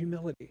always in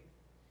humility.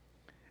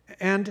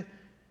 And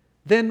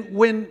then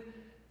when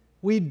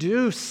we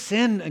do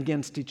sin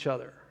against each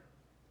other,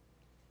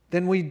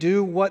 then we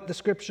do what the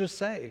Scriptures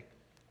say.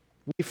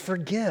 We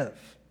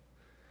forgive.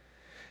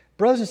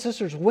 Brothers and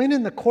sisters, when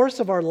in the course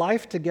of our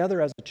life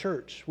together as a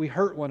church, we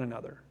hurt one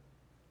another,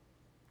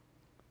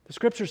 the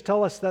Scriptures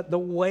tell us that the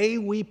way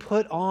we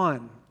put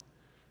on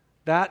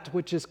that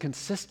which is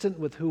consistent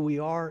with who we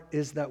are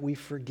is that we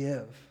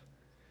forgive.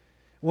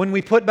 When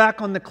we put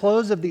back on the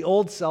clothes of the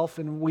old self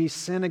and we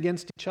sin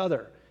against each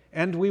other,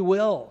 and we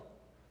will,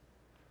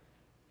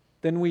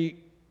 then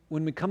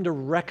when we come to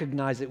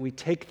recognize it, we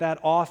take that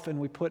off and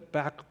we put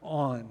back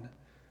on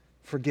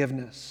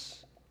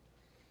forgiveness.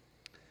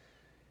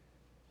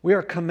 We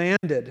are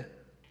commanded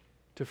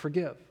to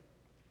forgive.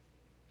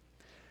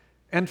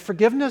 And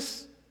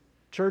forgiveness,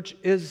 church,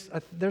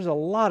 there's a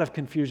lot of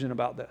confusion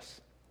about this.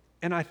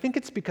 And I think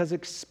it's because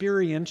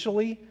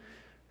experientially,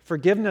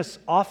 forgiveness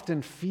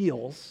often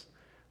feels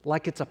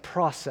like it's a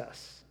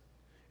process.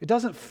 It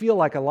doesn't feel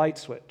like a light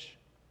switch.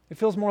 It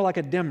feels more like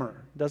a dimmer,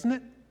 doesn't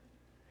it?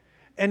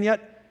 And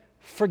yet,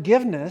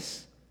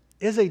 forgiveness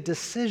is a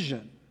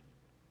decision.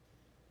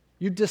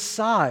 You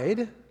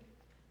decide,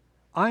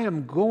 I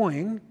am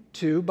going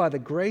to, by the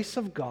grace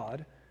of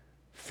God,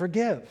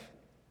 forgive.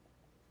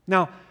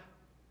 Now,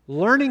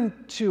 learning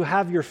to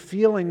have your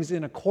feelings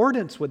in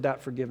accordance with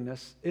that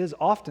forgiveness is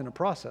often a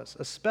process,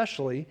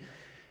 especially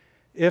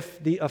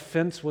if the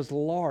offense was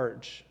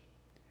large.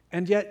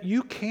 And yet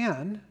you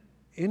can,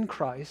 in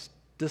Christ,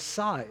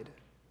 decide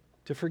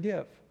to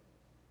forgive.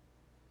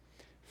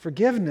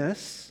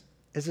 Forgiveness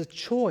is a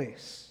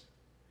choice.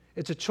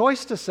 It's a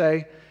choice to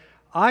say,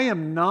 I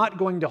am not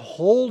going to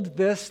hold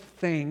this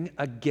thing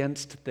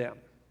against them.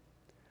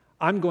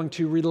 I'm going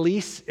to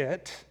release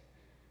it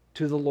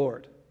to the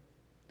Lord.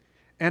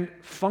 And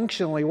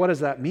functionally, what does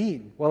that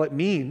mean? Well, it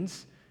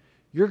means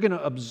you're going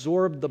to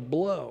absorb the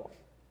blow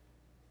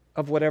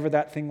of whatever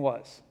that thing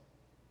was.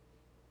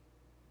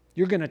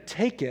 You're going to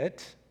take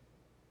it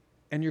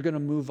and you're going to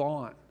move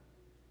on.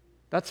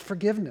 That's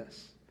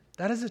forgiveness.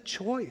 That is a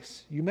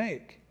choice you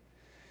make.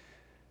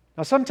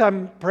 Now,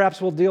 sometime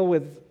perhaps we'll deal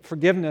with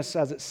forgiveness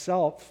as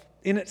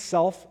in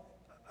itself,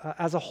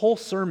 as a whole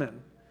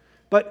sermon.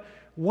 But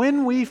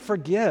when we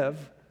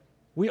forgive,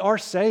 we are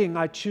saying,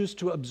 I choose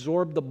to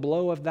absorb the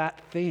blow of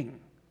that thing.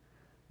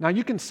 Now,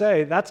 you can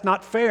say, that's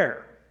not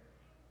fair.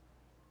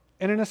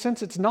 And in a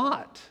sense, it's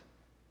not.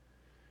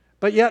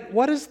 But yet,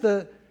 what is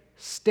the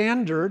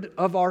standard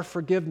of our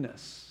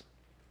forgiveness?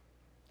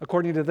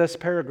 according to this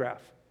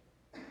paragraph?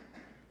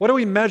 What do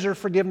we measure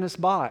forgiveness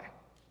by?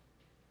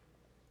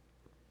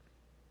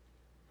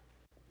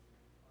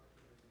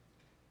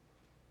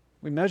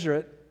 We measure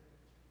it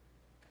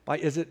by,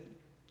 is it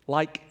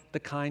like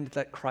the kind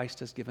that Christ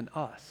has given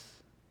us?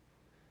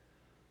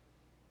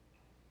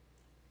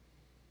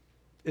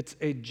 It's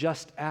a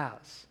just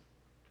as.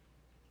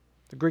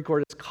 The Greek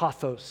word is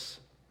kathos.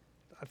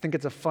 I think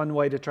it's a fun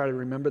way to try to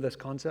remember this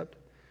concept.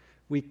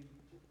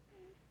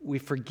 We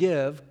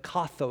forgive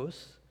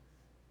kathos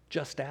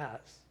just as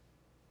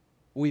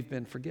we've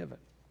been forgiven.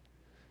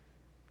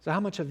 So how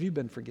much have you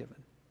been forgiven?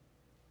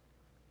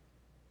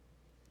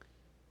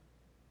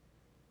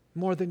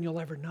 More than you'll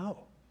ever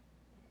know.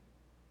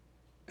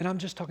 And I'm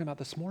just talking about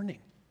this morning.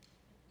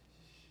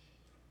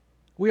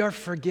 We are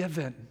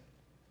forgiven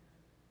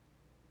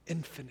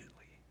infinitely.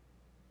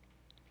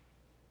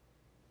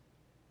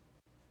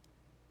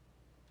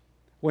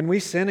 When we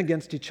sin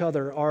against each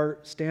other, our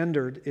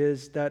standard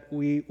is that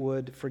we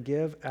would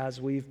forgive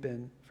as we've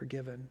been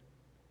forgiven.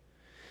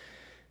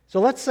 So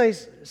let's say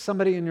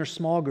somebody in your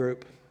small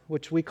group,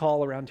 which we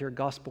call around here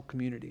gospel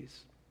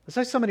communities, let's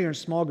say somebody in your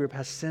small group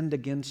has sinned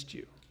against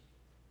you.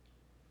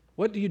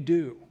 What do you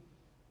do?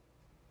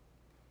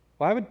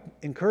 Well, I would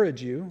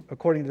encourage you,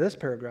 according to this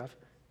paragraph,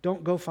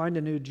 don't go find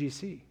a new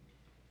GC.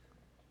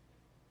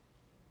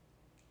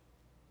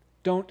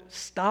 Don't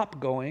stop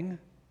going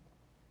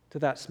to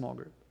that small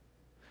group.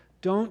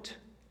 Don't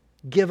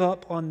give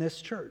up on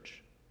this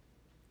church.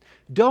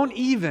 Don't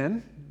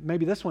even,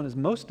 maybe this one is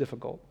most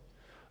difficult,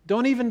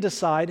 don't even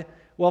decide,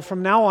 well,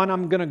 from now on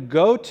I'm going to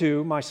go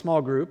to my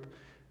small group,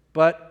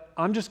 but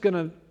I'm just going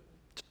to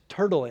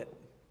turtle it.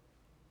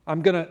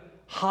 I'm going to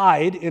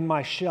hide in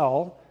my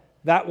shell.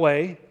 That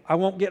way I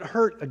won't get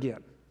hurt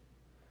again.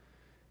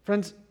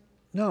 Friends,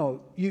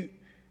 no, you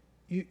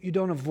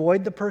don't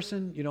avoid the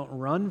person. You don't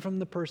run from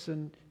the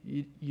person.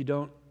 You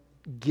don't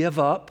give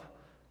up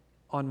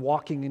on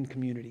walking in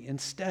community.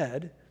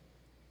 Instead,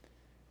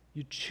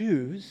 you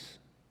choose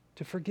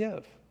to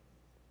forgive.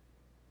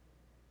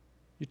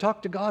 You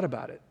talk to God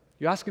about it.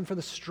 You ask Him for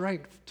the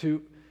strength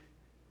to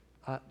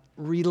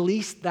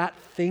release that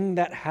thing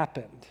that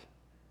happened,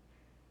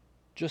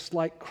 just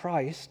like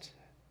Christ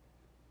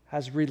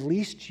has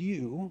released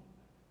you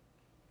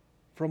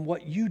from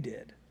what you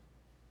did.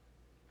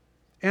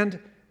 And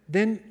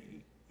then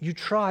you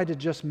try to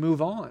just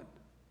move on.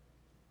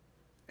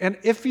 And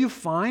if you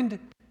find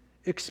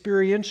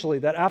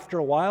experientially that after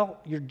a while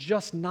you're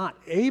just not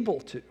able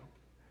to,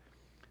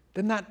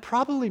 then that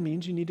probably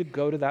means you need to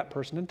go to that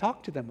person and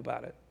talk to them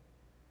about it.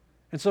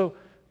 And so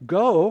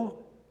go,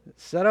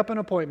 set up an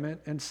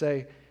appointment and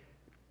say,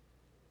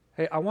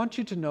 hey, I want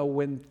you to know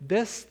when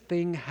this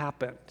thing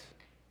happened,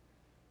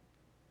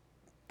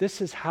 this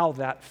is how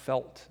that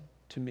felt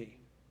to me.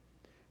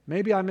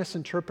 Maybe I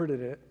misinterpreted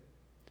it,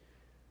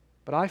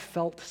 but I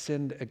felt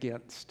sinned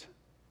against.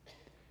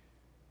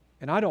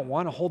 And I don't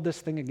want to hold this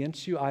thing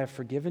against you. I have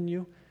forgiven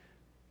you.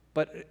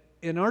 But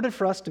in order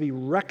for us to be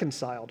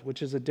reconciled,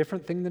 which is a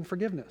different thing than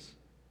forgiveness,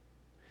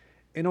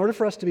 in order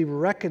for us to be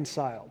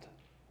reconciled,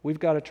 we've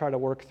got to try to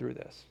work through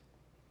this.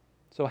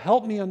 So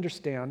help me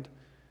understand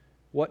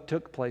what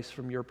took place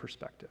from your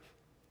perspective.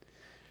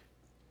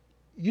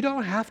 You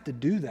don't have to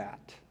do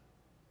that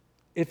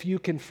if you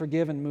can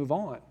forgive and move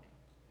on.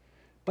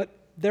 But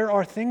there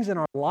are things in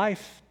our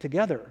life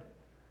together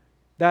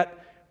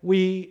that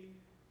we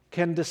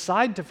can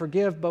decide to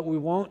forgive, but we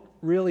won't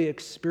really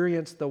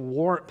experience the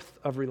warmth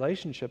of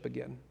relationship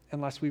again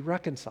unless we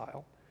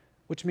reconcile,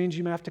 which means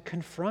you may have to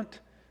confront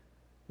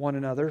one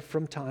another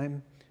from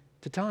time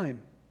to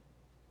time.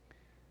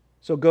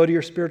 So go to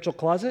your spiritual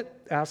closet,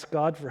 ask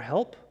God for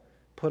help,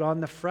 put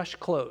on the fresh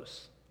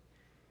clothes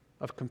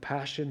of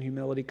compassion,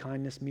 humility,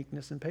 kindness,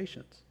 meekness, and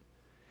patience,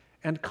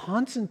 and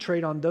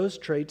concentrate on those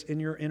traits in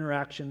your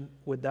interaction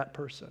with that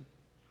person.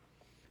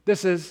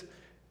 This is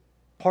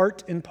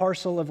part and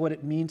parcel of what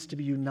it means to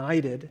be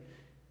united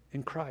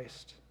in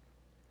Christ.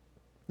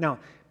 Now,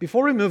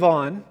 before we move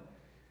on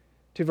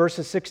to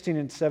verses 16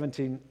 and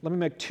 17, let me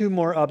make two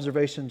more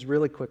observations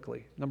really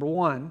quickly. Number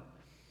one,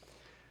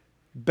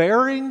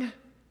 bearing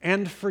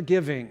and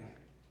forgiving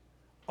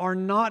are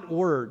not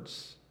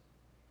words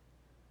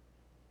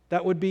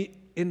that would be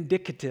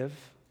indicative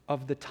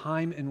of the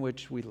time in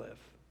which we live.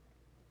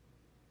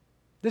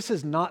 This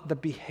is not the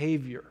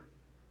behavior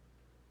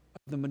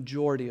of the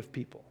majority of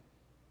people.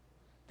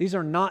 These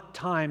are not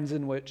times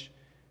in which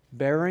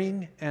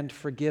bearing and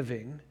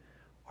forgiving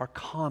are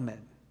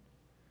common.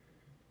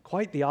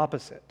 Quite the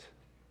opposite.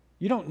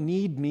 You don't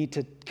need me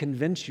to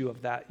convince you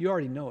of that. You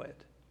already know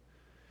it.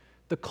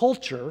 The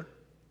culture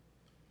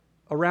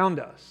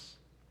around us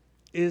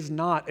is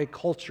not a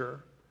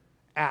culture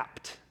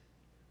apt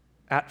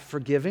at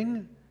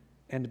forgiving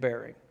and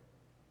bearing.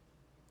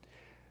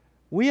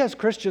 We as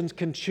Christians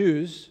can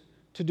choose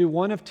to do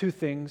one of two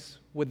things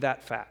with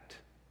that fact.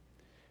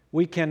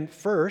 We can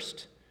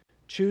first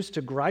choose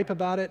to gripe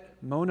about it,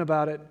 moan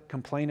about it,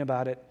 complain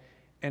about it,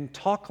 and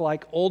talk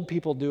like old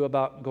people do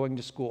about going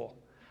to school.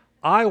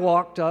 I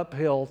walked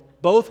uphill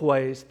both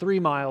ways 3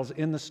 miles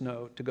in the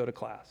snow to go to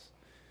class.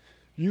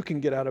 you can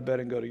get out of bed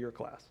and go to your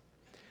class.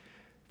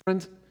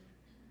 Friends,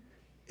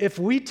 if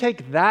we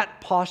take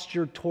that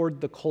posture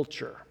toward the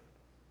culture,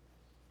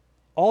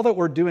 all that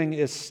we're doing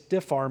is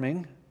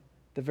stiff-arming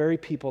the very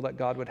people that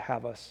God would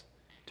have us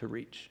to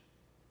reach.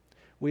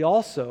 We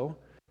also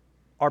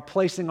are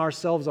placing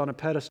ourselves on a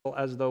pedestal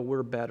as though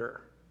we're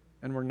better,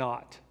 and we're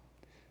not.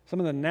 Some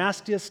of the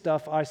nastiest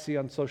stuff I see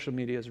on social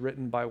media is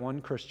written by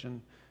one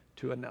Christian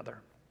to another,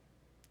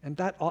 and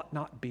that ought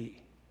not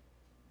be.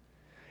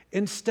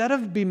 Instead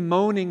of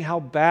bemoaning how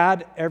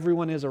bad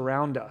everyone is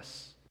around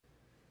us,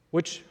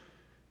 which,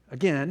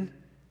 again,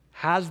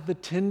 has the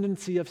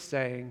tendency of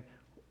saying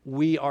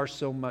we are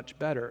so much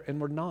better, and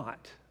we're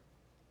not.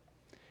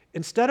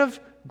 Instead of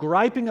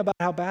griping about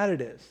how bad it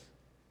is,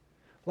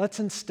 let's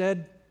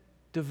instead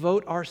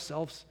devote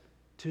ourselves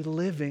to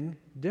living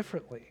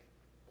differently,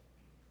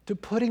 to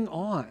putting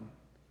on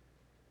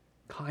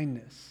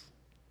kindness,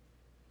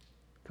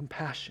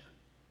 compassion,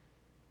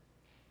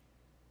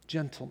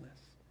 gentleness,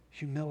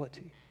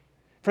 humility.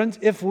 Friends,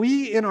 if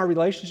we in our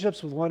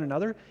relationships with one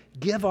another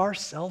give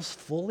ourselves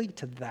fully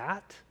to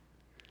that,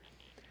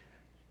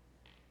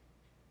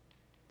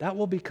 that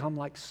will become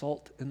like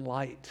salt and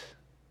light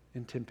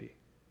in Tempe.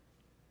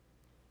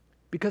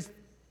 Because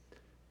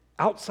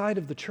outside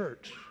of the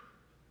church,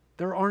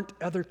 there aren't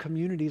other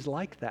communities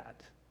like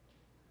that.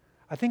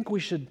 I think we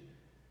should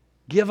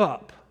give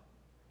up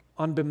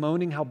on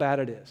bemoaning how bad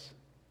it is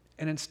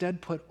and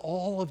instead put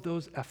all of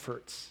those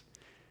efforts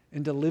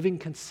into living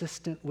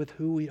consistent with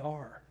who we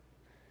are.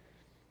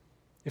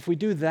 If we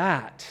do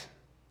that,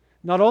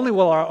 not only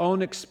will our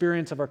own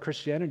experience of our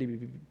Christianity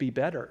be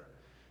better,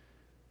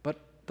 but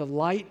the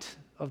light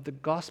of the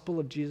gospel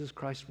of Jesus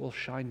Christ will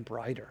shine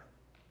brighter.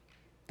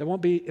 There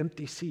won't be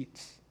empty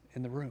seats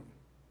in the room,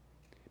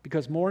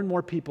 because more and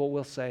more people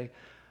will say,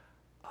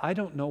 I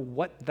don't know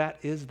what that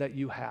is that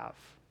you have,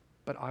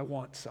 but I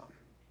want some.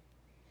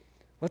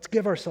 Let's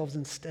give ourselves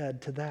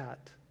instead to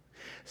that.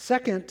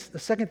 The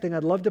second thing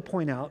I'd love to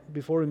point out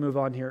before we move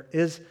on here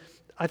is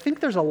I think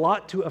there's a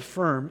lot to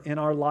affirm in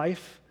our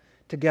life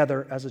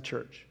together as a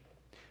church.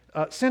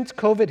 Since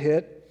COVID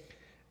hit,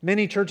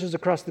 many churches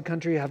across the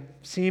country have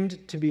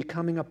seemed to be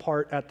coming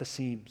apart at the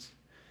seams.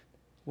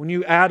 When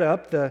you add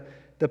up the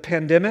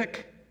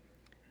pandemic,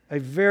 a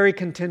very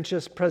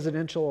contentious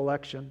presidential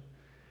election,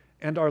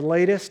 and our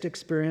latest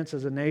experience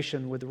as a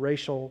nation with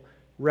racial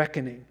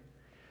reckoning,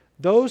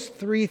 those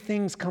three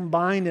things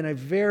combined in a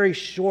very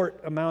short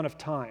amount of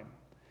time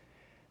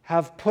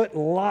have put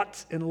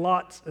lots and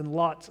lots and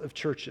lots of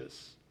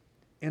churches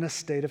in a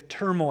state of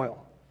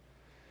turmoil.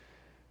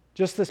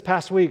 Just this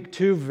past week,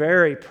 two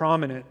very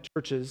prominent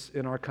churches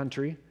in our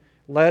country,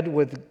 led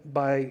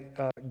by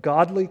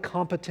godly,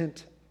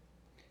 competent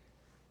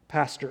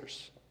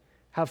pastors,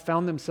 have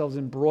found themselves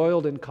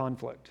embroiled in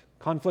conflict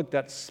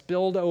that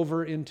spilled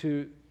over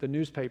into the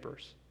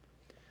newspapers.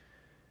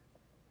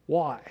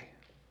 Why?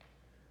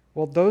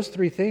 Well, those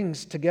three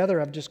things together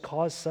have just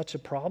caused such a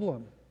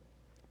problem.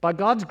 By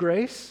God's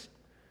grace,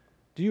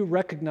 do you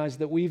recognize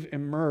that we've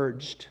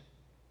emerged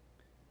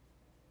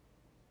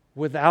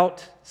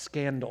without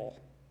scandal?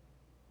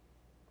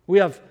 We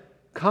have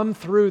come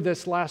through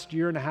this last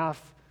year and a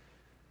half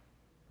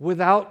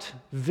without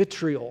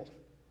vitriol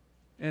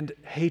and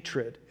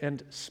hatred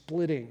and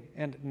splitting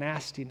and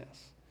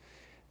nastiness.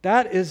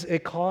 That is a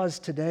cause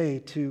today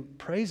to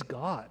praise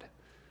God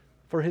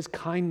for His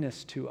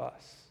kindness to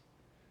us.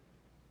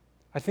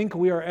 I think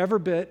we are every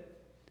bit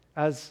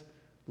as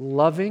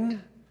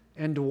loving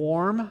and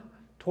warm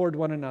toward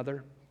one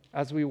another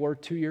as we were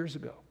 2 years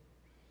ago.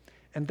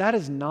 And that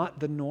is not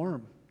the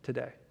norm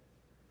today.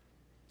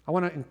 I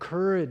want to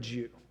encourage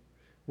you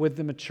with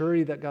the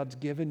maturity that God's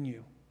given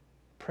you.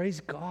 Praise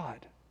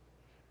God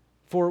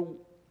for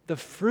the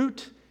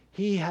fruit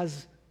He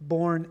has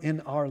borne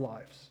in our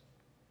lives.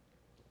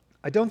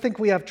 I don't think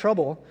we have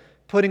trouble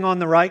putting on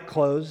the right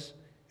clothes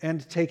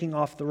and taking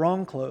off the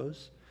wrong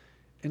clothes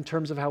in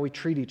terms of how we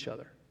treat each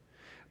other.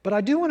 But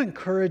I do want to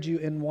encourage you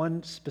in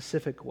one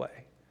specific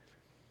way.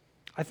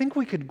 I think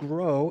we could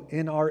grow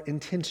in our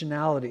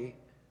intentionality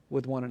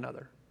with one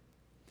another.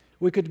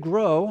 We could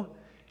grow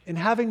in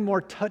having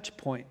more touch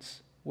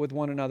points with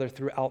one another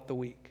throughout the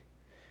week.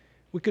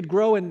 We could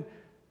grow in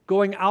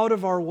going out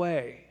of our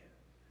way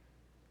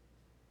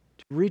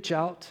to reach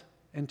out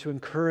and to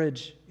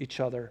encourage each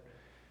other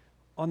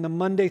on the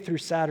Monday through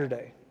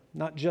Saturday,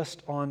 not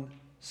just on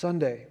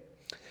Sunday.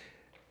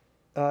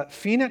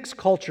 Phoenix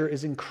culture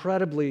is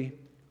incredibly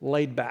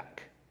laid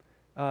back.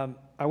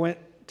 I went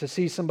to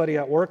see somebody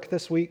at work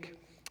this week,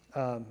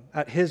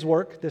 at his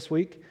work this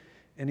week,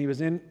 and he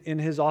was in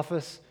his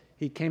office.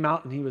 He came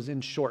out and he was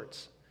in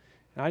shorts.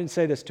 And I didn't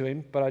say this to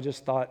him, but I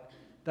just thought,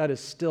 that is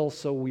still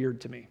so weird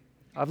to me.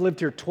 I've lived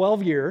here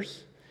 12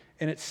 years,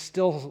 and it's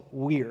still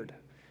weird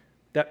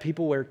that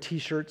people wear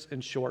T-shirts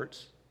and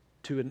shorts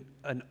to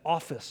an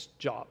office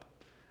job.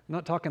 I'm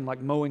not talking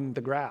like mowing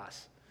the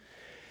grass.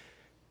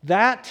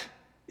 That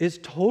is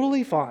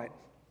totally fine,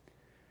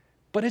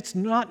 but it's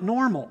not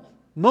normal.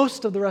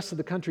 Most of the rest of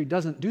the country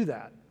doesn't do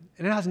that,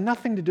 and it has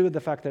nothing to do with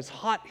the fact that it's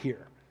hot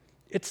here.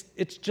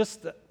 It's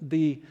just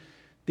the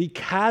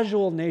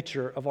casual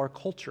nature of our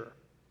culture.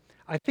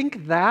 I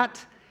think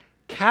that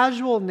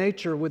casual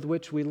nature with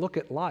which we look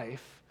at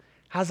life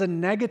has a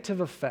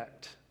negative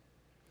effect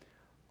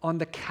on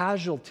the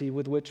casualty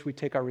with which we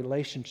take our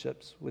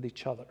relationships with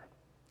each other.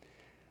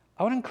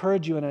 I want to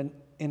encourage you in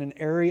an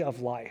area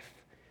of life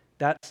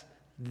that's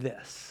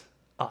this,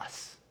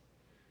 us,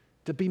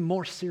 to be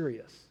more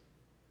serious,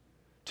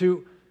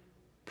 to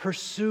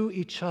pursue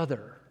each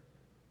other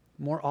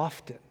more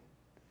often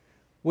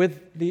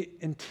with the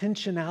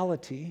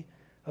intentionality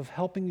of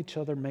helping each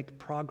other make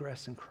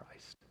progress in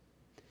Christ.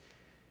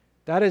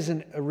 That is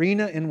an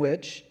arena in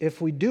which,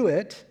 if we do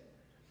it,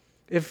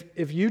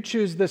 if you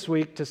choose this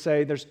week to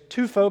say, there's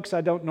two folks I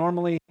don't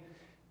normally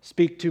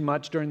speak to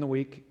much during the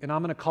week, and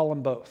I'm going to call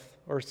them both,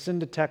 or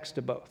send a text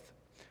to both,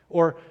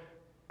 or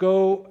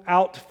go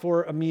out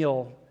for a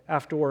meal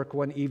after work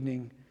one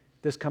evening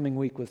this coming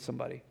week with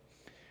somebody,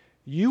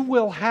 you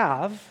will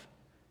have,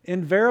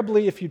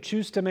 invariably, if you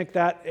choose to make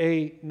that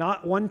a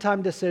not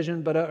one-time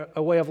decision, but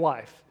a way of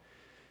life,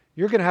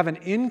 you're going to have an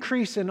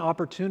increase in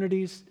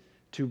opportunities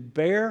to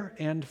bear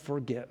and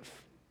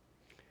forgive.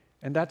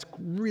 And that's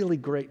really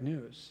great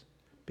news,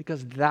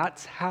 because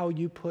that's how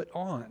you put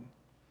on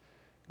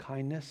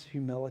kindness,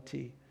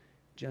 humility,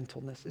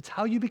 gentleness. It's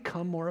how you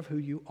become more of who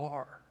you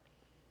are.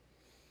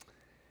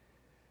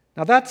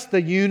 Now that's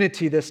the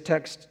unity this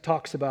text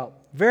talks about.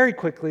 Very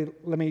quickly,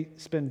 let me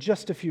spend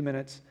just a few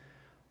minutes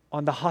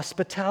on the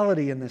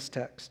hospitality in this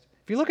text.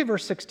 If you look at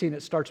verse 16,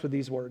 it starts with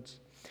these words: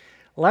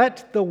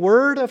 "Let the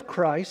word of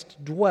Christ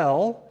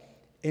dwell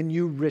in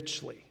you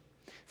richly."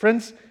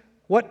 Friends,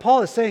 what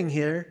Paul is saying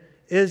here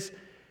is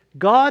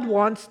God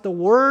wants the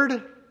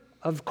word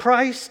of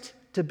Christ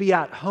to be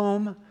at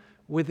home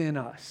within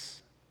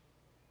us.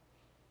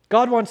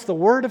 God wants the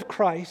word of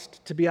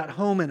Christ to be at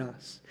home in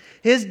us.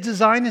 His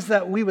design is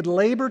that we would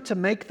labor to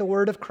make the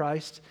word of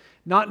Christ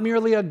not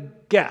merely a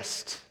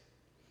guest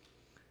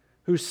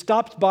who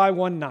stopped by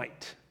one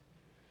night,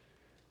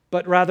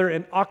 but rather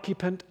an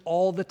occupant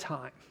all the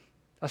time,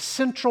 a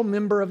central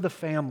member of the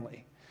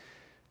family.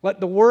 Let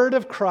the word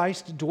of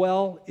Christ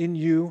dwell in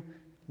you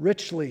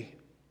richly.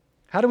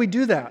 How do we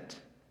do that?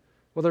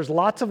 Well, there's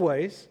lots of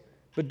ways,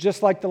 but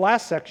just like the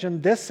last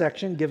section, this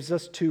section gives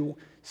us two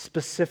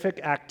specific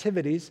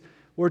activities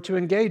we're to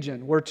engage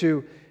in. We're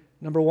to,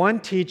 number one,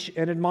 teach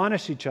and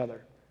admonish each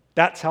other.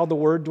 That's how the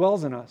word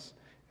dwells in us.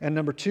 And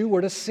number two,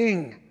 we're to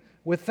sing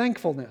with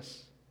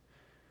thankfulness.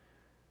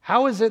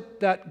 How is it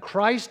that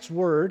Christ's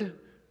word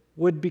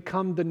would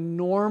become the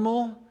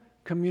normal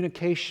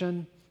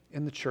communication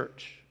in the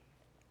church?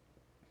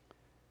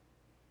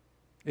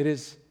 It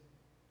is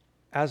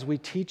as we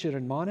teach and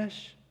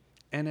admonish,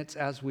 and it's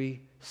as we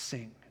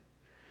sing.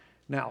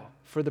 Now,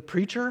 for the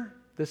preacher,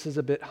 this is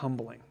a bit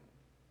humbling,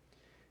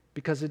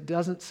 because it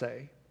doesn't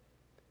say,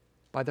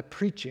 by the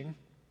preaching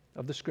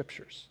of the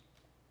Scriptures.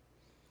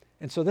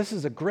 And so this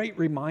is a great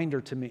reminder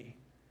to me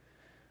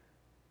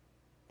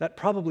that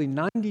probably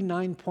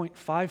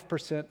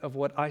 99.5% of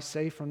what I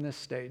say from this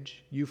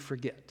stage, you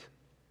forget.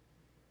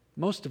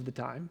 Most of the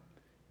time,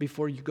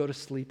 before you go to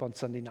sleep on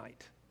Sunday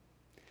night.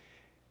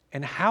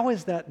 And how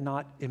is that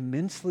not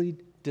immensely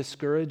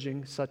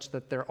discouraging, such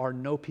that there are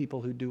no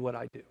people who do what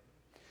I do?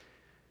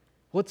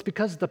 Well, it's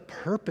because the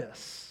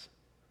purpose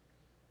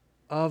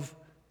of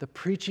the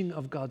preaching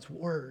of God's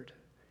word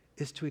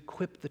is to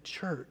equip the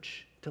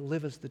church to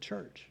live as the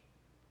church.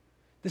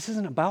 This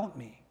isn't about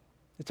me.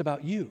 It's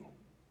about you.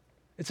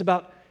 It's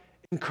about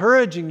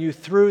encouraging you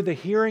through the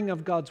hearing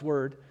of God's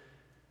word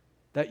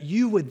that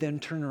you would then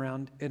turn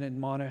around and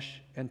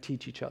admonish and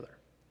teach each other.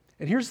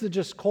 And here's the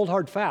just cold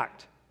hard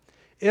fact.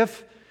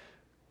 If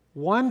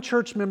one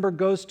church member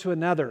goes to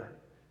another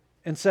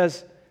and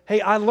says,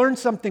 "Hey, I learned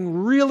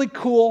something really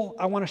cool,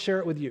 I want to share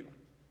it with you."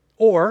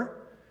 Or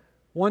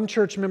one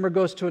church member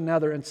goes to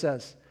another and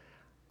says,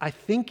 "I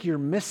think you're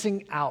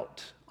missing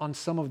out on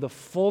some of the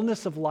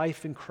fullness of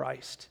life in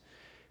Christ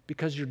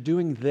because you're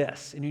doing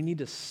this and you need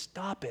to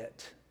stop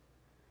it."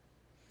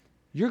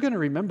 You're going to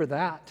remember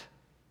that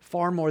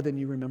far more than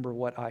you remember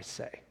what I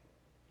say.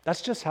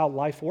 That's just how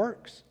life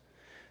works.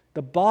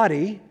 The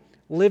body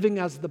living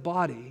as the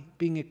body,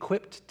 being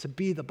equipped to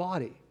be the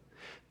body.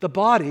 The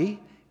body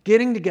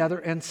getting together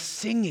and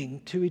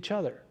singing to each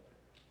other.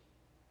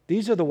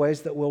 These are the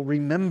ways that we'll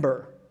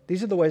remember.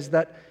 These are the ways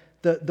that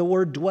the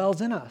word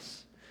dwells in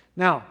us.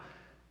 Now,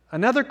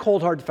 another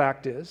cold hard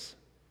fact is,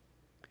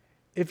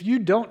 if you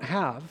don't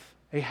have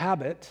a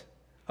habit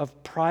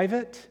of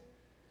private,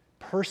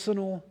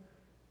 personal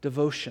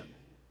devotion,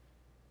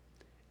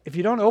 if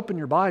you don't open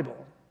your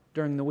Bible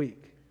during the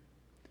week,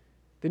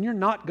 then you're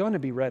not going to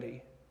be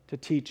ready to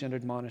teach and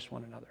admonish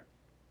one another.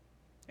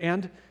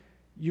 And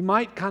you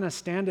might kind of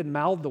stand and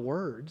mouth the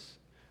words,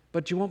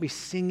 but you won't be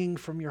singing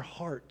from your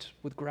heart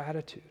with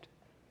gratitude.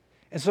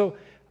 And so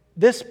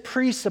this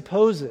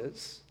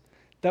presupposes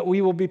that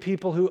we will be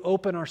people who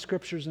open our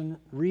scriptures and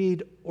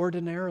read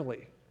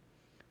ordinarily.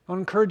 I'll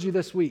encourage you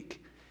this week,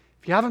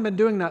 if you haven't been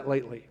doing that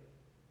lately,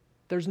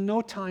 there's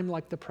no time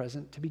like the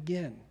present to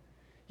begin.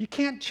 You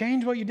can't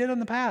change what you did in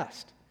the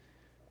past.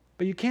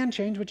 but you can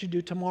change what you do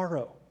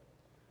tomorrow.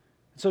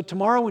 So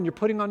tomorrow when you're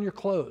putting on your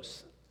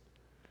clothes,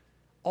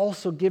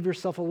 also give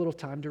yourself a little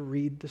time to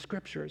read the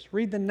Scriptures.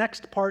 Read the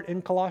next part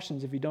in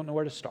Colossians if you don't know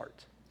where to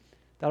start.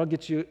 That'll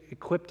get you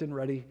equipped and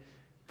ready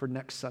for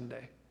next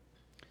Sunday.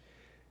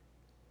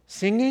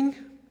 Singing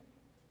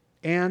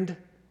and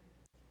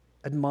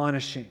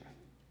admonishing.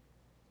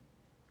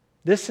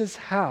 This is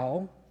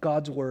how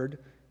God's Word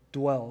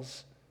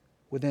dwells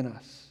within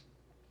us.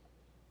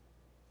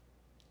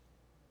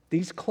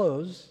 These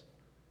clothes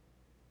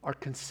are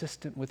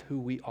consistent with who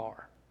we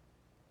are.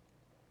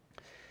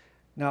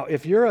 Now,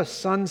 if you're a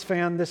Suns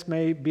fan, this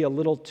may be a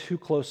little too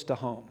close to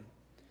home.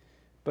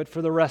 But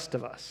for the rest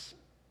of us,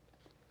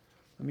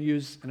 let me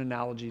use an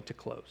analogy to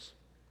close.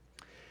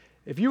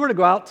 If you were to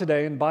go out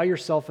today and buy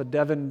yourself a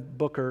Devin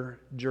Booker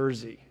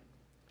jersey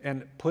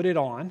and put it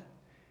on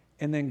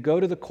and then go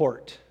to the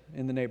court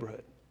in the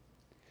neighborhood,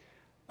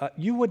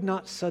 you would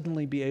not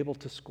suddenly be able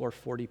to score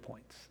 40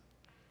 points.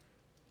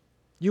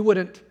 You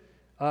wouldn't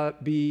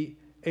be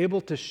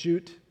able to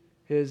shoot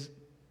his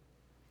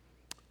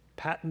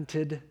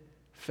patented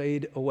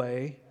fade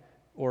away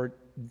or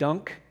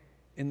dunk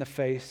in the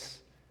face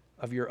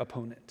of your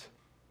opponent.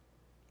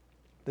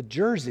 The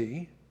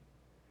jersey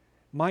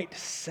might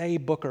say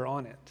Booker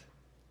on it,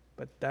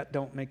 but that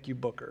don't make you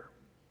Booker.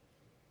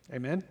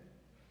 Amen?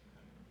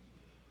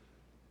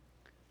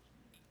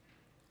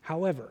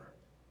 However,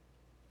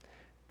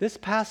 this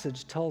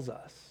passage tells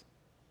us,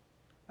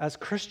 as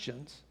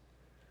Christians,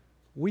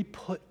 we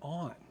put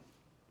on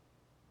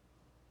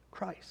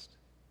Christ.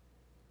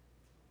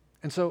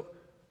 And so,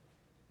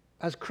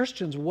 as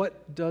Christians,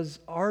 what does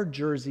our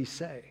jersey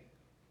say?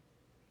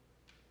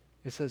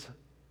 It says,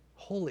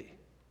 holy.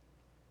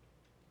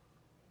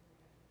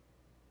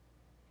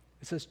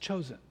 It says,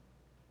 chosen. It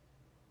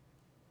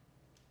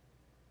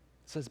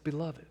says,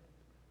 beloved.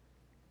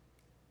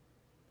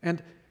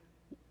 And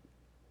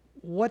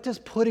what does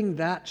putting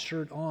that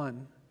shirt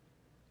on,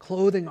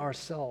 clothing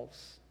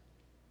ourselves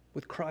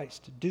with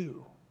Christ,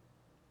 do?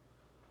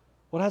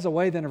 Well, it has a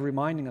way then of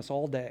reminding us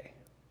all day,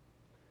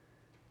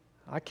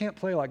 I can't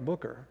play like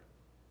Booker,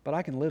 but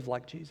I can live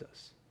like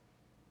Jesus.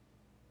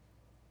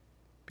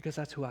 Because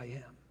that's who I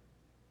am.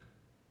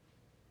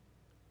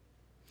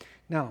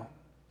 Now,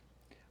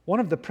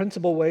 one of the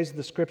principal ways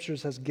the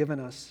Scriptures has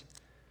given us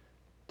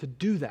to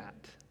do that,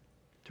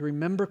 to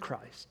remember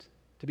Christ,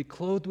 to be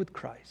clothed with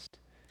Christ,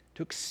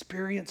 to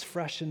experience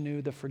fresh and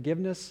new the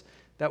forgiveness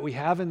that we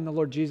have in the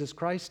Lord Jesus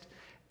Christ,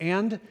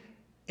 and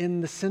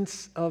in the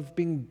sense of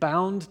being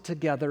bound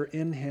together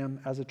in Him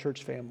as a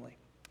church family.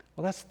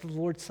 Well, that's the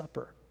Lord's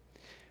Supper.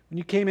 When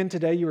you came in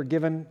today, you were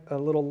given a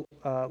little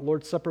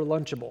Lord's Supper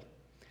Lunchable.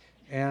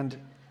 And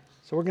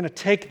so we're going to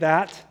take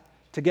that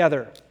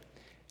together.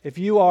 If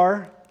you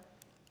are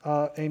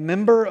a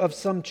member of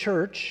some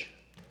church,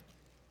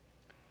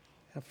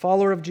 a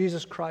follower of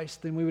Jesus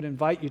Christ, then we would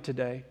invite you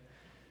today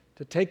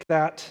to take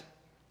that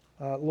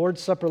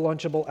Lord's Supper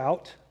Lunchable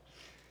out,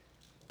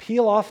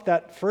 peel off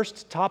that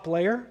first top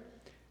layer, and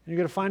you're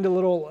going to find a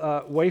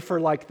little wafer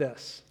like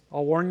this.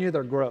 I'll warn you,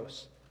 they're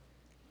gross.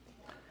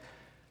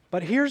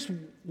 But here's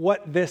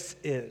what this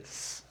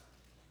is.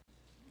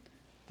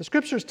 The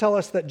Scriptures tell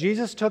us that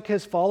Jesus took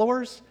His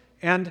followers,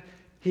 and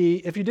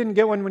if you didn't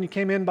get one when you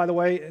came in, by the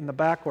way, in the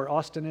back where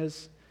Austin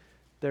is,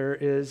 there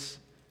is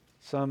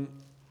some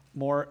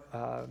more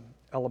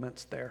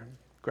elements there.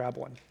 Grab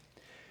one.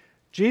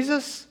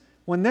 Jesus,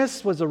 when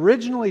this was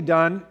originally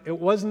done, it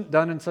wasn't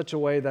done in such a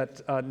way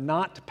that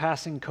not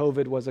passing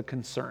COVID was a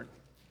concern.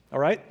 All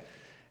right?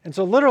 And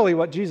so literally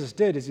what Jesus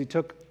did is He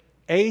took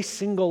a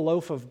single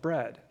loaf of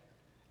bread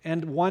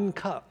and one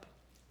cup,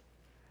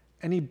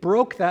 and He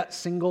broke that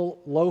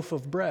single loaf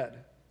of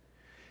bread.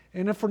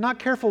 And if we're not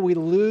careful, we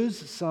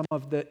lose some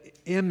of the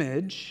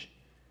image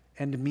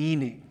and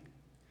meaning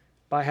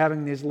by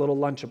having these little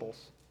Lunchables.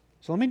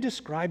 So let me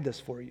describe this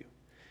for you.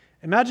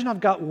 Imagine I've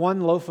got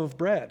one loaf of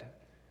bread.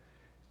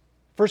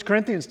 1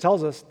 Corinthians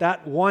tells us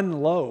that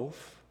one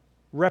loaf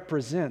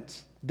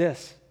represents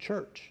this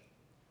church.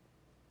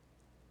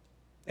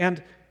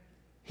 And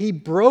He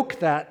broke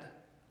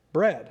that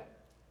bread.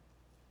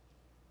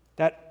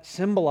 That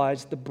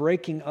symbolized the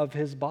breaking of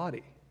His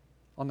body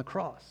on the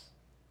cross.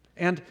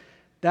 And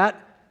that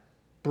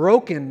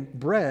broken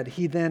bread,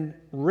 He then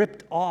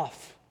ripped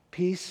off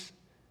piece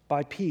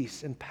by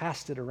piece and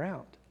passed it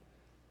around.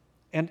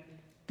 And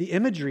the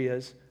imagery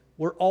is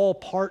we're all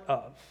part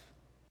of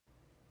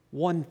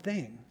one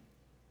thing.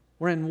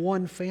 We're in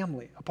one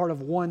family, a part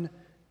of one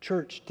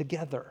church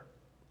together.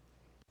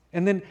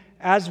 And then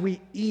as we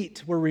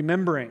eat, we're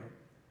remembering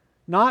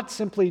not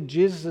simply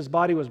Jesus'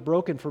 body was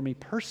broken for me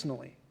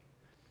personally.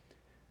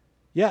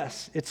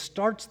 Yes, it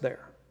starts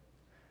there.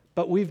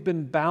 But we've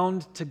been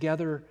bound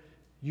together,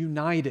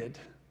 united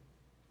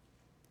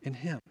in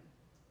Him.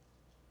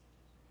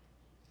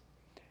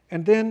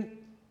 And then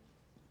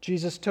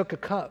Jesus took a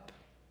cup,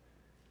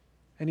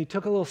 and He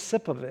took a little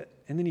sip of it,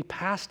 and then He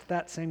passed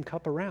that same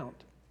cup around.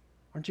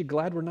 Aren't you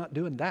glad we're not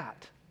doing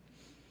that?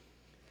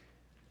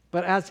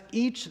 But as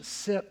each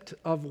sipped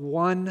of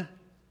one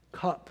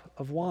cup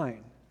of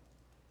wine,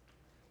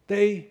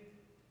 They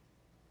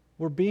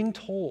were being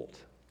told,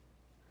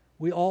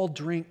 we all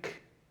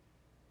drink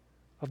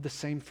of the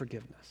same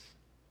forgiveness.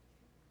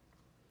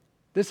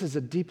 This is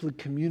a deeply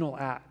communal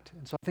act.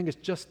 And so I think it's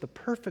just the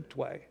perfect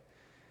way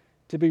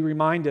to be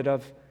reminded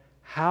of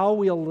how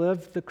we'll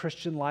live the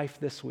Christian life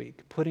this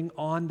week. Putting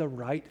on the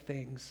right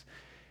things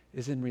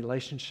is in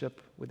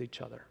relationship with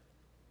each other.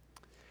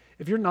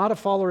 If you're not a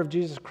follower of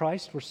Jesus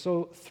Christ, we're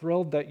so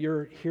thrilled that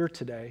you're here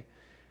today.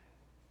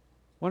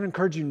 I want to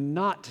encourage you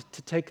not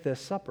to take this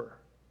supper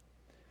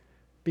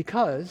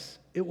because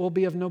it will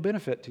be of no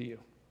benefit to you.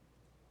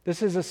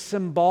 This is a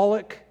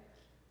symbolic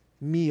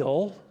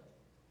meal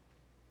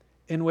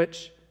in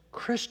which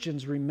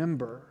Christians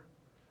remember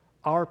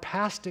our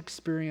past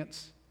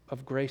experience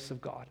of grace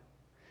of God.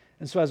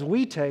 And so as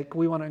we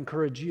want to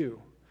encourage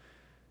you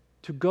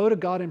to go to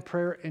God in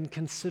prayer and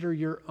consider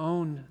your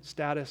own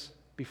status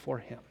before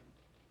Him.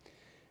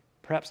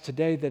 Perhaps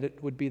today that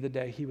it would be the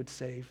day He would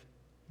save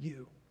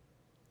you.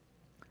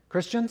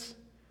 Christians,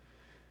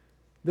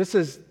 this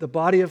is the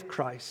body of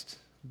Christ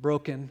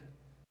broken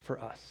for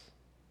us.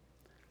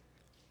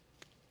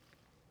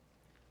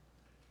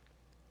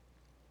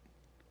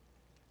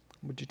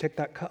 Would you take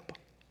that cup?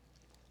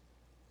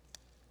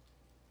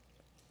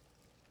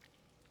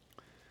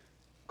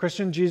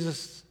 Christian,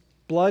 Jesus'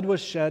 blood was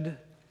shed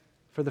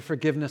for the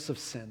forgiveness of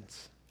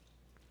sins.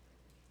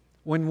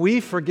 When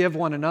we forgive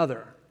one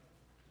another,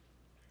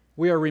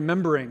 we are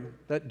remembering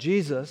that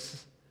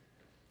Jesus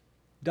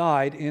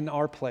died in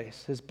our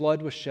place. His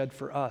blood was shed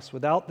for us.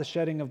 Without the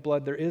shedding of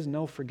blood, there is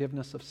no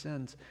forgiveness of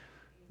sins.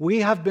 We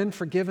have been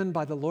forgiven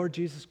by the Lord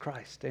Jesus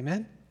Christ.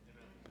 Amen?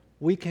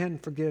 We can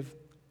forgive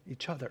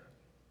each other.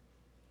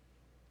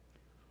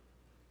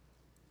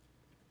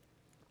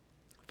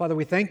 Father,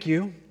 we thank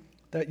you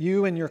that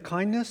you in your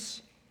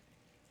kindness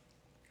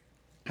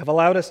have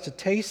allowed us to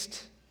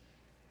taste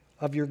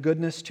of your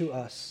goodness to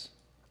us.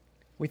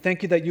 We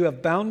thank you that you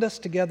have bound us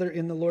together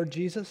in the Lord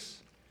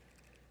Jesus,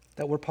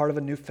 that we're part of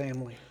a new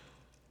family.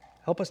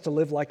 Help us to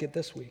live like it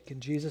this week. In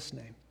Jesus'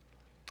 name,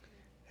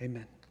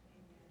 amen.